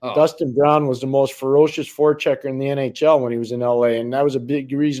 Dustin Brown was the most ferocious forechecker in the NHL when he was in LA, and that was a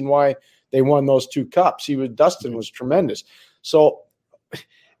big reason why they won those 2 cups. Dustin was tremendous. So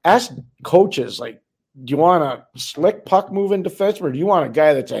ask coaches, like, do you want a slick puck moving defenseman, or do you want a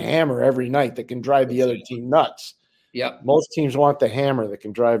guy that's a hammer every night that can drive the other team nuts? Yep. Most teams want the hammer that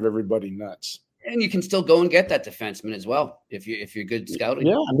can drive everybody nuts. And you can still go and get that defenseman as well if you're good scouting.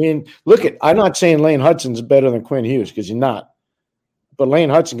 Yeah, I mean, I'm not saying Lane Hudson's better than Quinn Hughes because he's not. But Lane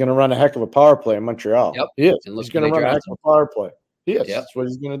Hudson's going to run a heck of a power play in Montreal. Yep. He is. He's going to run a heck of a power play. He is. Yep. That's what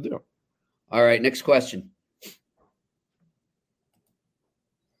he's going to do. All right, next question.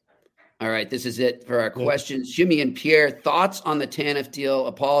 All right, this is it for our questions. Jimmy and Pierre, thoughts on the Tanev deal?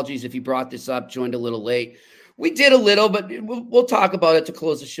 Apologies if you brought this up, joined a little late. We did a little, but we'll talk about it to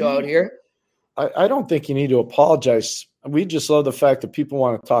close the show out here. I don't think you need to apologize. We just love the fact that people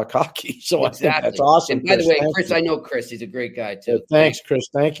want to talk hockey. So exactly. I think that's awesome. And by the way, Chris, I know Chris. He's a great guy too. Yeah, thanks, Chris.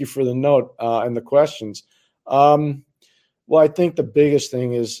 Thank you for the note and the questions. Well, I think the biggest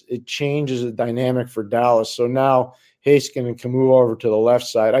thing is it changes the dynamic for Dallas. So now Haskin can move over to the left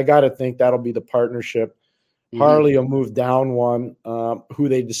side. I got to think that'll be the partnership. Mm-hmm. Harley will move down one. Who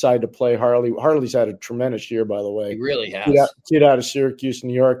they decide to play. Harley's had a tremendous year, by the way. He really has. Kid out of Syracuse,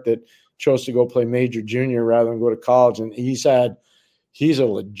 New York, that chose to go play major junior rather than go to college. And he's a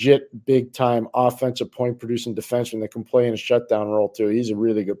legit big time offensive point producing defenseman that can play in a shutdown role too. He's a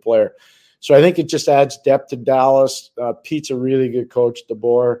really good player. So I think it just adds depth to Dallas. Pete's a really good coach,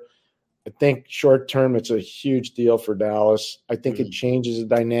 DeBoer. I think short term, it's a huge deal for Dallas. I think it changes the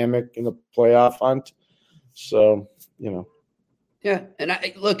dynamic in the playoff hunt. So, Yeah, and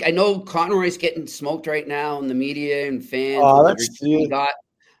I know Conroy's getting smoked right now in the media and fans.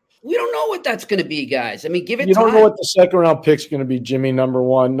 We don't know what that's going to be, guys. I mean, give it time. You don't know what the second round pick's going to be, Jimmy, number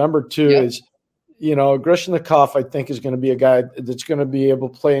one. Number two is, Grishnikov, I think, is going to be a guy that's going to be able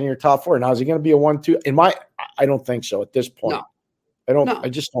to play in your top four. Now, is he going to be a 1-2? I don't think so at this point. No. I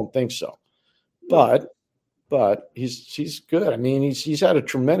just don't think so. But he's good. I mean, he's had a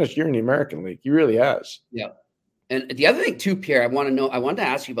tremendous year in the American League. He really has. Yeah. And the other thing too, Pierre, I wanted to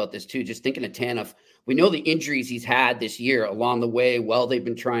ask you about this too, just thinking of Tanev. We know the injuries he's had this year along the way while they've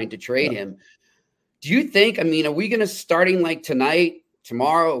been trying to trade him. Do you think, are we going to, starting like tonight,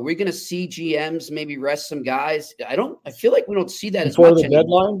 tomorrow, are we going to see GMs maybe rest some guys? I feel like we don't see that before as much the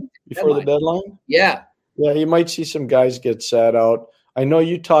deadline. Before the deadline? Yeah. Yeah, you might see some guys get sat out. I know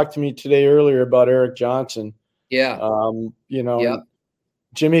you talked to me today earlier about Eric Johnson. Yeah.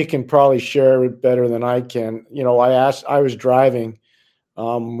 Jimmy can probably share it better than I can. I was driving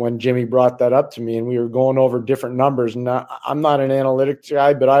when Jimmy brought that up to me, and we were going over different numbers. And I'm not an analytics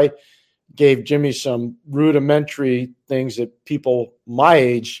guy, but I gave Jimmy some rudimentary things that people my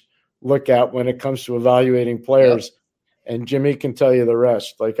age look at when it comes to evaluating players. Yep. And Jimmy can tell you the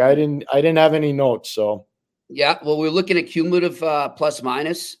rest. Like I didn't have any notes. So yeah, well, we're looking at cumulative plus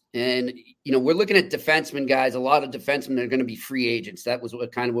minus, and we're looking at defensemen, guys. A lot of defensemen are going to be free agents. That was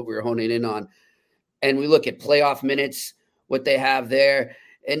what we were honing in on. And we look at playoff minutes, what they have there,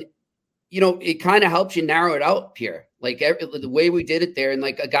 and it kind of helps you narrow it out, Pierre. Like the way we did it there, and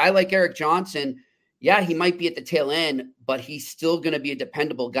like a guy like Eric Johnson, yeah, he might be at the tail end, but he's still going to be a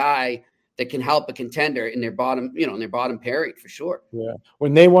dependable guy that can help a contender in their bottom, in their bottom pairing for sure. Yeah.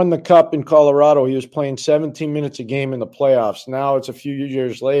 When they won the cup in Colorado, he was playing 17 minutes a game in the playoffs. Now it's a few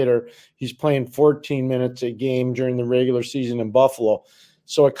years later, he's playing 14 minutes a game during the regular season in Buffalo.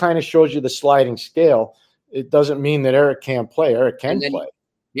 So it kind of shows you the sliding scale. It doesn't mean that Eric can't play. Eric can play.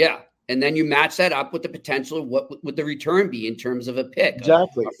 Yeah. And then you match that up with the potential of what would the return be in terms of a pick.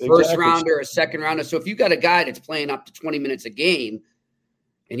 Exactly. A first rounder, a second rounder. So if you've got a guy that's playing up to 20 minutes a game,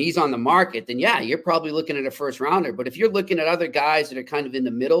 and he's on the market, then yeah, you're probably looking at a first rounder. But if you're looking at other guys that are kind of in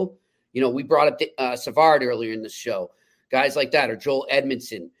the middle, we brought up Savard earlier in the show, guys like that, or Joel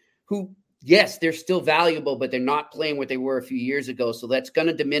Edmondson, who, yes, they're still valuable, but they're not playing what they were a few years ago. So that's going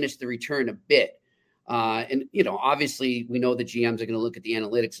to diminish the return a bit. And obviously we know the GMs are going to look at the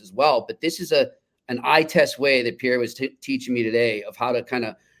analytics as well, but this is an eye test way that Pierre was teaching me today of how to kind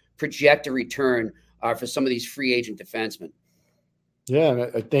of project a return for some of these free agent defensemen. Yeah, and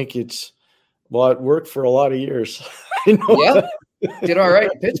I think it worked for a lot of years. Yeah, did all right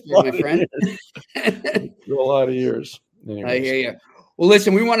in Pittsburgh, my friend. For a lot of years. Anyways. I hear you. Well,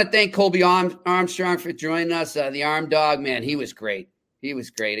 listen, we want to thank Colby Armstrong for joining us. The Arm Dog, man, he was great. You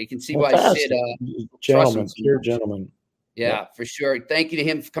can see why Sid pure gentleman. Yeah, for sure. Thank you to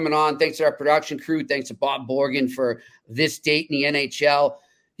him for coming on. Thanks to our production crew. Thanks to Bob Borgen for this date in the NHL.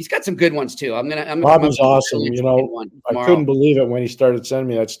 He's got some good ones too. Bobby's awesome. I couldn't believe it when he started sending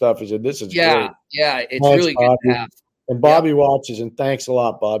me that stuff. He said, "This is great." Yeah, it's really good to have. And Bobby watches, and thanks a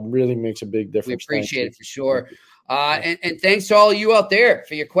lot, Bob. Really makes a big difference. We appreciate it for sure. And thanks to all of you out there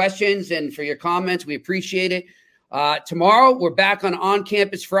for your questions and for your comments. We appreciate it. Tomorrow, we're back on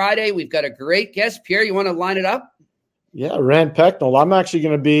Campus Friday. We've got a great guest. Pierre, you want to line it up? Yeah, Rand Pecknold. I'm actually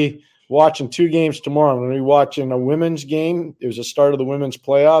going to be watching 2 games tomorrow. I'm going to be watching a women's game. It was the start of the women's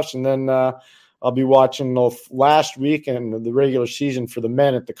playoffs, and then I'll be watching the last weekend of the regular season for the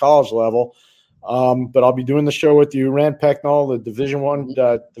men at the college level. But I'll be doing the show with you, Rand Pecknold, the Division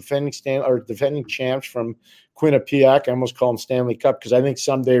I defending champs from Quinnipiac. I almost call him Stanley Cup because I think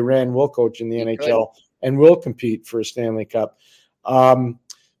someday Rand will coach in the NHL and will compete for a Stanley Cup.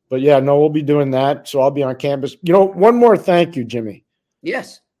 But yeah, no, we'll be doing that. So I'll be on campus. One more thank you, Jimmy.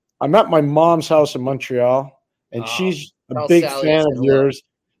 Yes. I'm at my mom's house in Montreal, and she's a big fan of yours.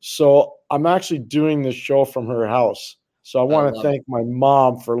 So I'm actually doing this show from her house. So I want to thank my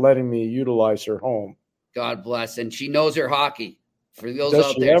mom for letting me utilize her home. God bless. And she knows her hockey. For those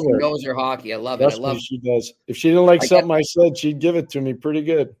out there, she knows her hockey. I love it. I love it. She does. If she didn't like something I said, she'd give it to me pretty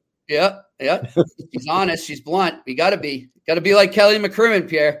good. Yeah. She's honest. She's blunt. You got to be. Got to be like Kelly McCrimmon,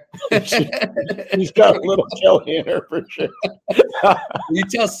 Pierre. She's got a little Kelly in her for sure. You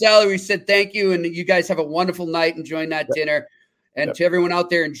tell Sally we said thank you, and you guys have a wonderful night enjoying that dinner. And to everyone out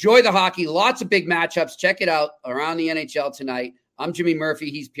there, enjoy the hockey. Lots of big matchups. Check it out around the NHL tonight. I'm Jimmy Murphy.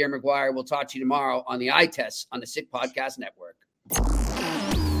 He's Pierre McGuire. We'll talk to you tomorrow on the Eye Test on the Sick Podcast Network.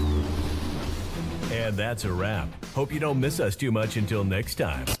 And that's a wrap. Hope you don't miss us too much until next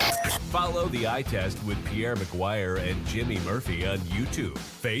time. Follow the Eye Test with Pierre McGuire and Jimmy Murphy on YouTube,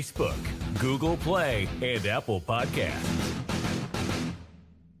 Facebook, Google Play, and Apple Podcasts.